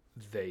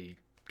 they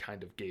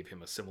kind of gave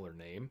him a similar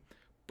name.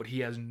 But he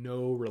has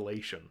no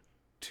relation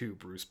to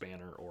Bruce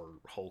Banner or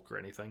Hulk or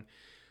anything.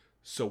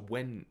 So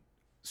when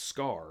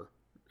Scar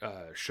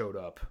showed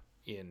up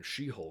in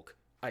She-Hulk,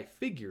 I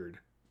figured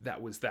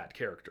that was that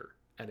character,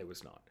 and it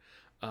was not.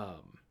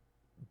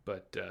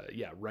 But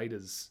right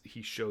as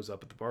he shows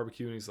up at the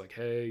barbecue and he's like,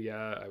 hey,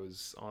 yeah, I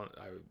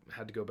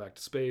had to go back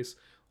to space.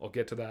 I'll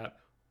get to that.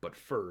 But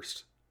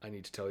first, I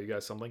need to tell you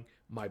guys something.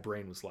 My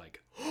brain was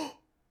like, oh,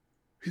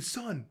 his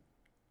son,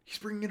 he's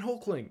bringing in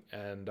Hulkling.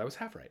 And I was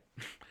half right.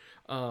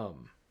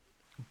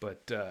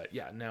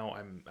 Now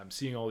I'm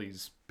seeing all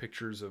these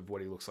pictures of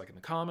what he looks like in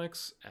the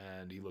comics,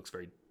 and he looks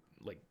very,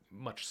 like,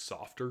 much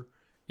softer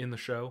in the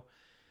show.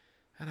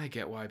 And I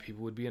get why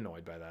people would be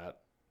annoyed by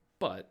that.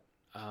 But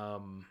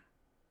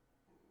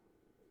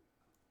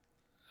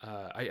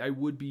I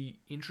would be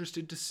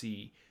interested to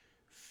see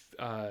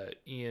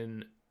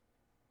in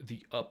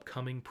the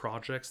upcoming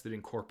projects that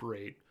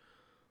incorporate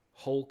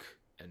Hulk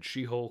and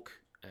She-Hulk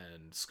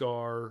and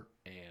Scar,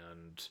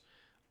 and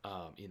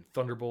in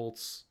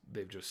Thunderbolts,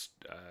 they've just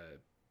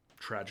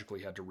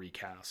tragically had to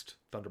recast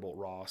Thunderbolt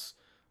Ross,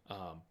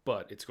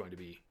 but it's going to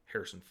be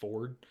Harrison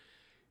Ford.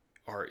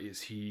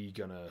 Is he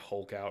gonna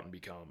Hulk out and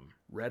become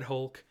Red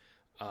Hulk?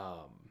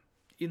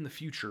 In the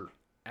future,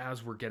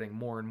 as we're getting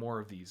more and more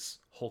of these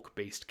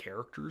Hulk-based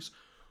characters,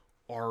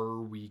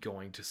 are we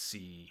going to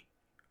see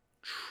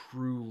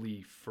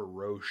truly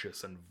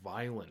ferocious and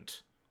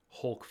violent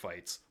Hulk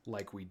fights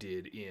like we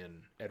did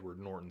in Edward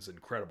Norton's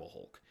Incredible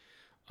Hulk?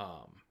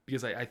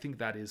 Because I think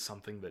that is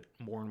something that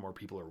more and more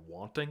people are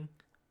wanting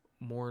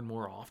more and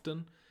more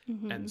often.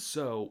 Mm-hmm. And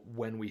so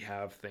when we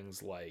have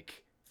things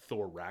like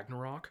Thor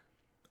Ragnarok,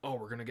 oh,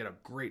 we're going to get a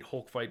great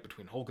Hulk fight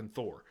between Hulk and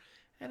Thor.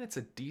 And it's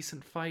a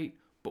decent fight,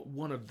 but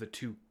one of the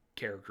two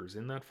characters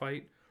in that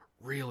fight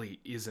really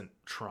isn't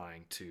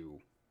trying to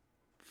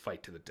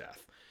fight to the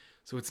death.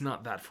 So it's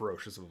not that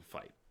ferocious of a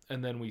fight.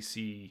 And then we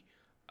see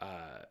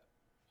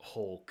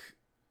Hulk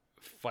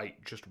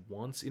fight just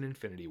once in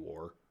Infinity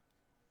War,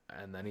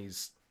 and then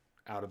he's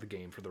out of the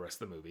game for the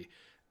rest of the movie.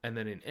 And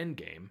then in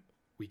Endgame,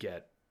 we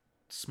get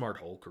Smart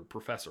Hulk or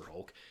Professor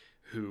Hulk,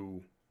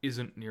 who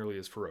isn't nearly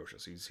as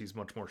ferocious. He's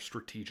much more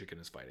strategic in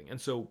his fighting.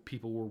 And so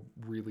people were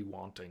really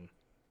wanting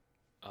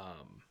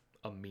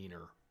a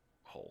meaner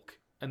Hulk.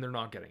 And they're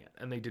not getting it.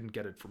 And they didn't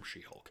get it from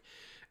She-Hulk.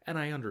 And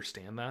I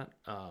understand that.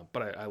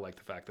 But I like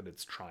the fact that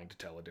it's trying to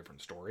tell a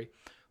different story.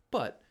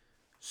 But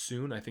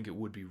soon, I think it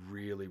would be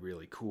really,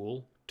 really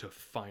cool to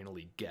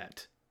finally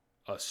get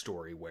a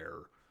story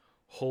where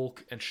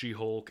Hulk and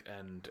She-Hulk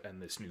and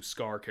this new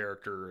Scar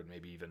character and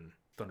maybe even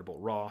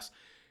Thunderbolt Ross,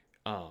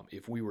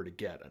 if we were to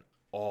get an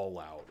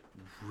all-out,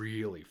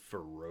 really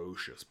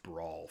ferocious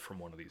brawl from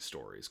one of these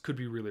stories, could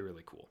be really,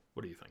 really cool.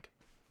 What do you think?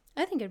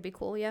 I think it'd be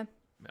cool, yeah.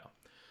 Yeah.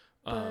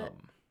 But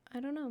I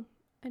don't know.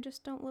 I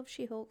just don't love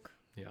She-Hulk.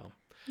 Yeah.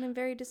 And I'm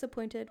very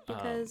disappointed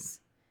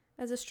because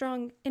as a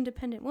strong,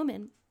 independent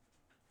woman,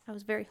 I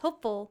was very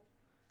hopeful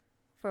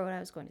for what I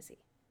was going to see.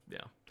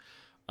 Yeah.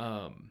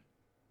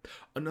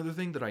 Another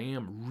thing that I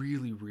am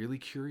really, really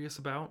curious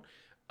about,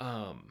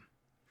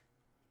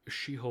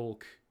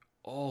 She-Hulk,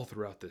 all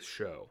throughout this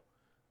show,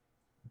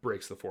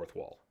 breaks the fourth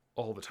wall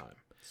all the time.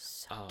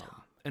 So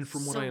dumb. And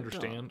from what So I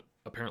understand,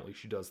 apparently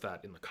she does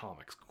that in the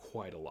comics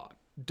quite a lot.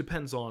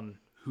 Depends on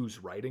who's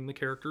writing the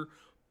character,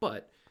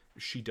 but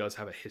she does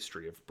have a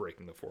history of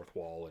breaking the fourth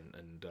wall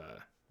and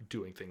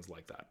doing things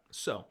like that.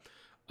 So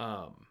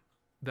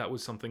that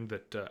was something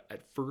that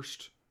at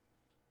first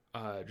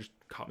just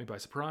caught me by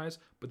surprise,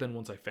 but then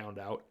once I found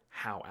out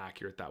how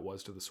accurate that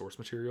was to the source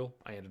material,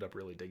 I ended up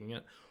really digging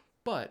it.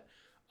 But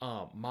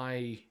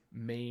my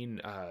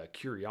main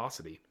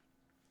curiosity,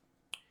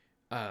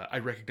 I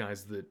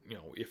recognize that, you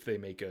know, if they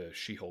make a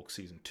She-Hulk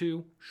season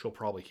 2, she'll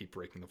probably keep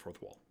breaking the fourth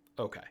wall.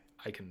 Okay,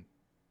 I can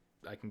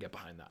get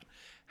behind that.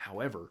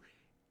 However,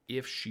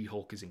 if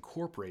She-Hulk is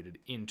incorporated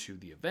into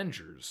the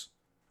Avengers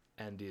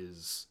and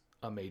is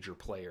a major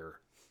player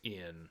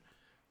in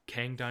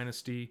Kang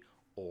Dynasty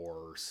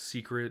or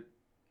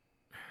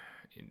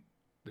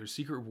there's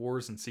Secret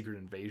Wars and Secret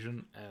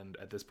Invasion, and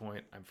at this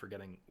point I'm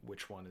forgetting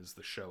which one is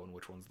the show and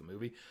which one's the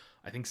movie.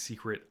 I think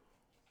Secret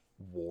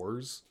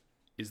Wars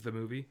is the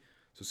movie.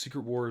 So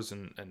Secret Wars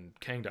and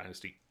Kang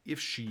Dynasty, if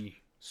she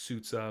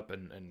suits up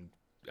and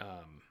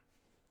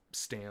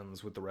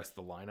stands with the rest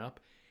of the lineup,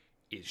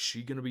 is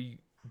she going to be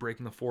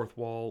breaking the fourth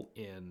wall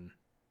in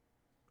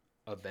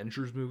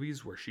Avengers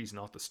movies where she's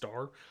not the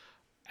star?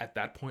 At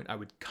that point, I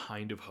would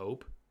kind of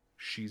hope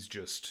she's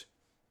just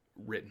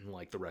written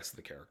like the rest of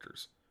the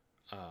characters.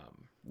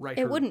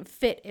 It wouldn't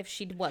fit if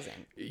she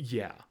wasn't.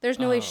 Yeah. There's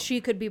no way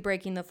she could be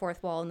breaking the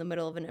fourth wall in the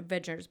middle of an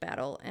Avengers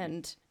battle,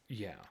 and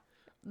yeah,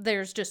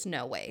 there's just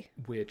no way.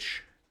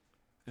 Which,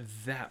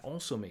 that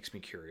also makes me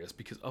curious,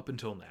 because up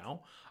until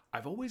now,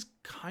 I've always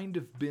kind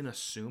of been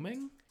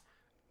assuming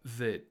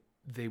that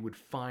they would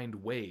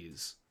find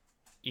ways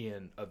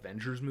in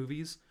Avengers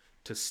movies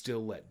to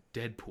still let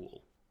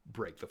Deadpool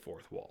break the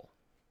fourth wall.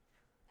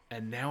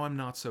 And now I'm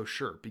not so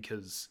sure,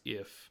 because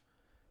if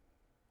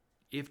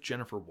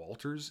Jennifer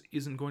Walters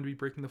isn't going to be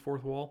breaking the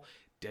fourth wall,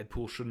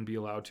 Deadpool shouldn't be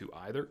allowed to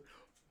either.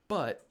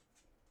 But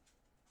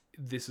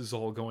this is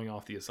all going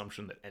off the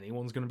assumption that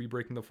anyone's going to be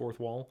breaking the fourth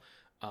wall.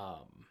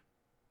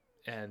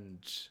 And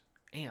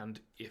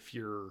if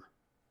you're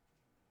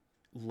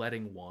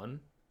letting one,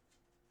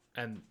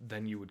 and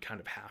then you would kind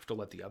of have to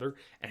let the other.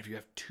 And if you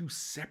have two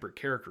separate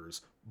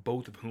characters,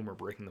 both of whom are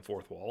breaking the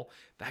fourth wall,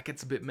 that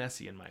gets a bit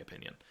messy in my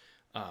opinion.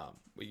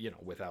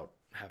 Without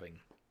having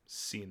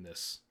seen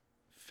this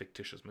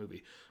fictitious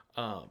movie.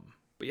 But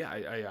yeah,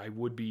 I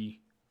would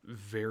be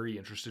very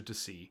interested to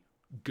see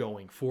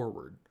going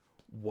forward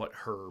what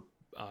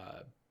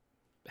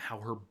how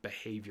her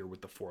behavior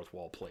with the fourth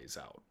wall plays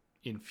out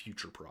in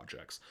future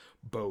projects,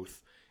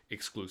 both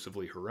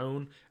exclusively her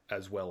own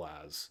as well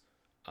as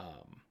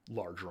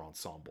larger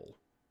ensemble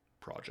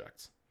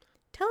projects.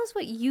 Tell us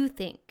what you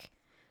think.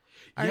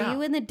 Are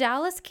you in the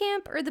Dallas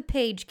camp or the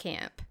Paige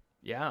camp?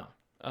 Yeah.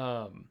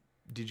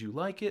 Did you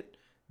like it?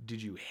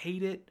 Did you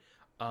hate it?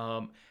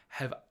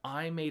 Have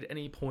I made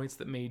any points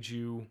that made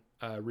you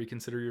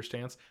reconsider your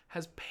stance?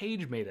 Has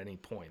Paige made any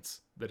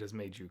points that has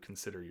made you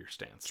consider your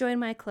stance? Join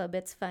my club.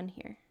 It's fun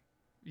here.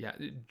 Yeah,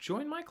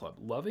 join my club.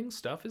 Loving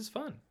stuff is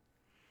fun.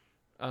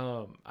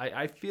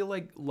 I feel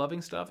like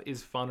loving stuff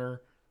is funner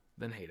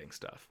than hating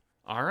stuff.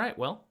 All right,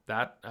 well,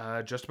 that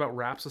just about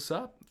wraps us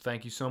up.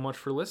 Thank you so much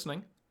for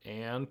listening,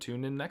 and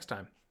tune in next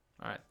time.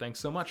 All right, thanks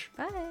so much.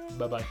 Bye.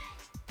 Bye-bye.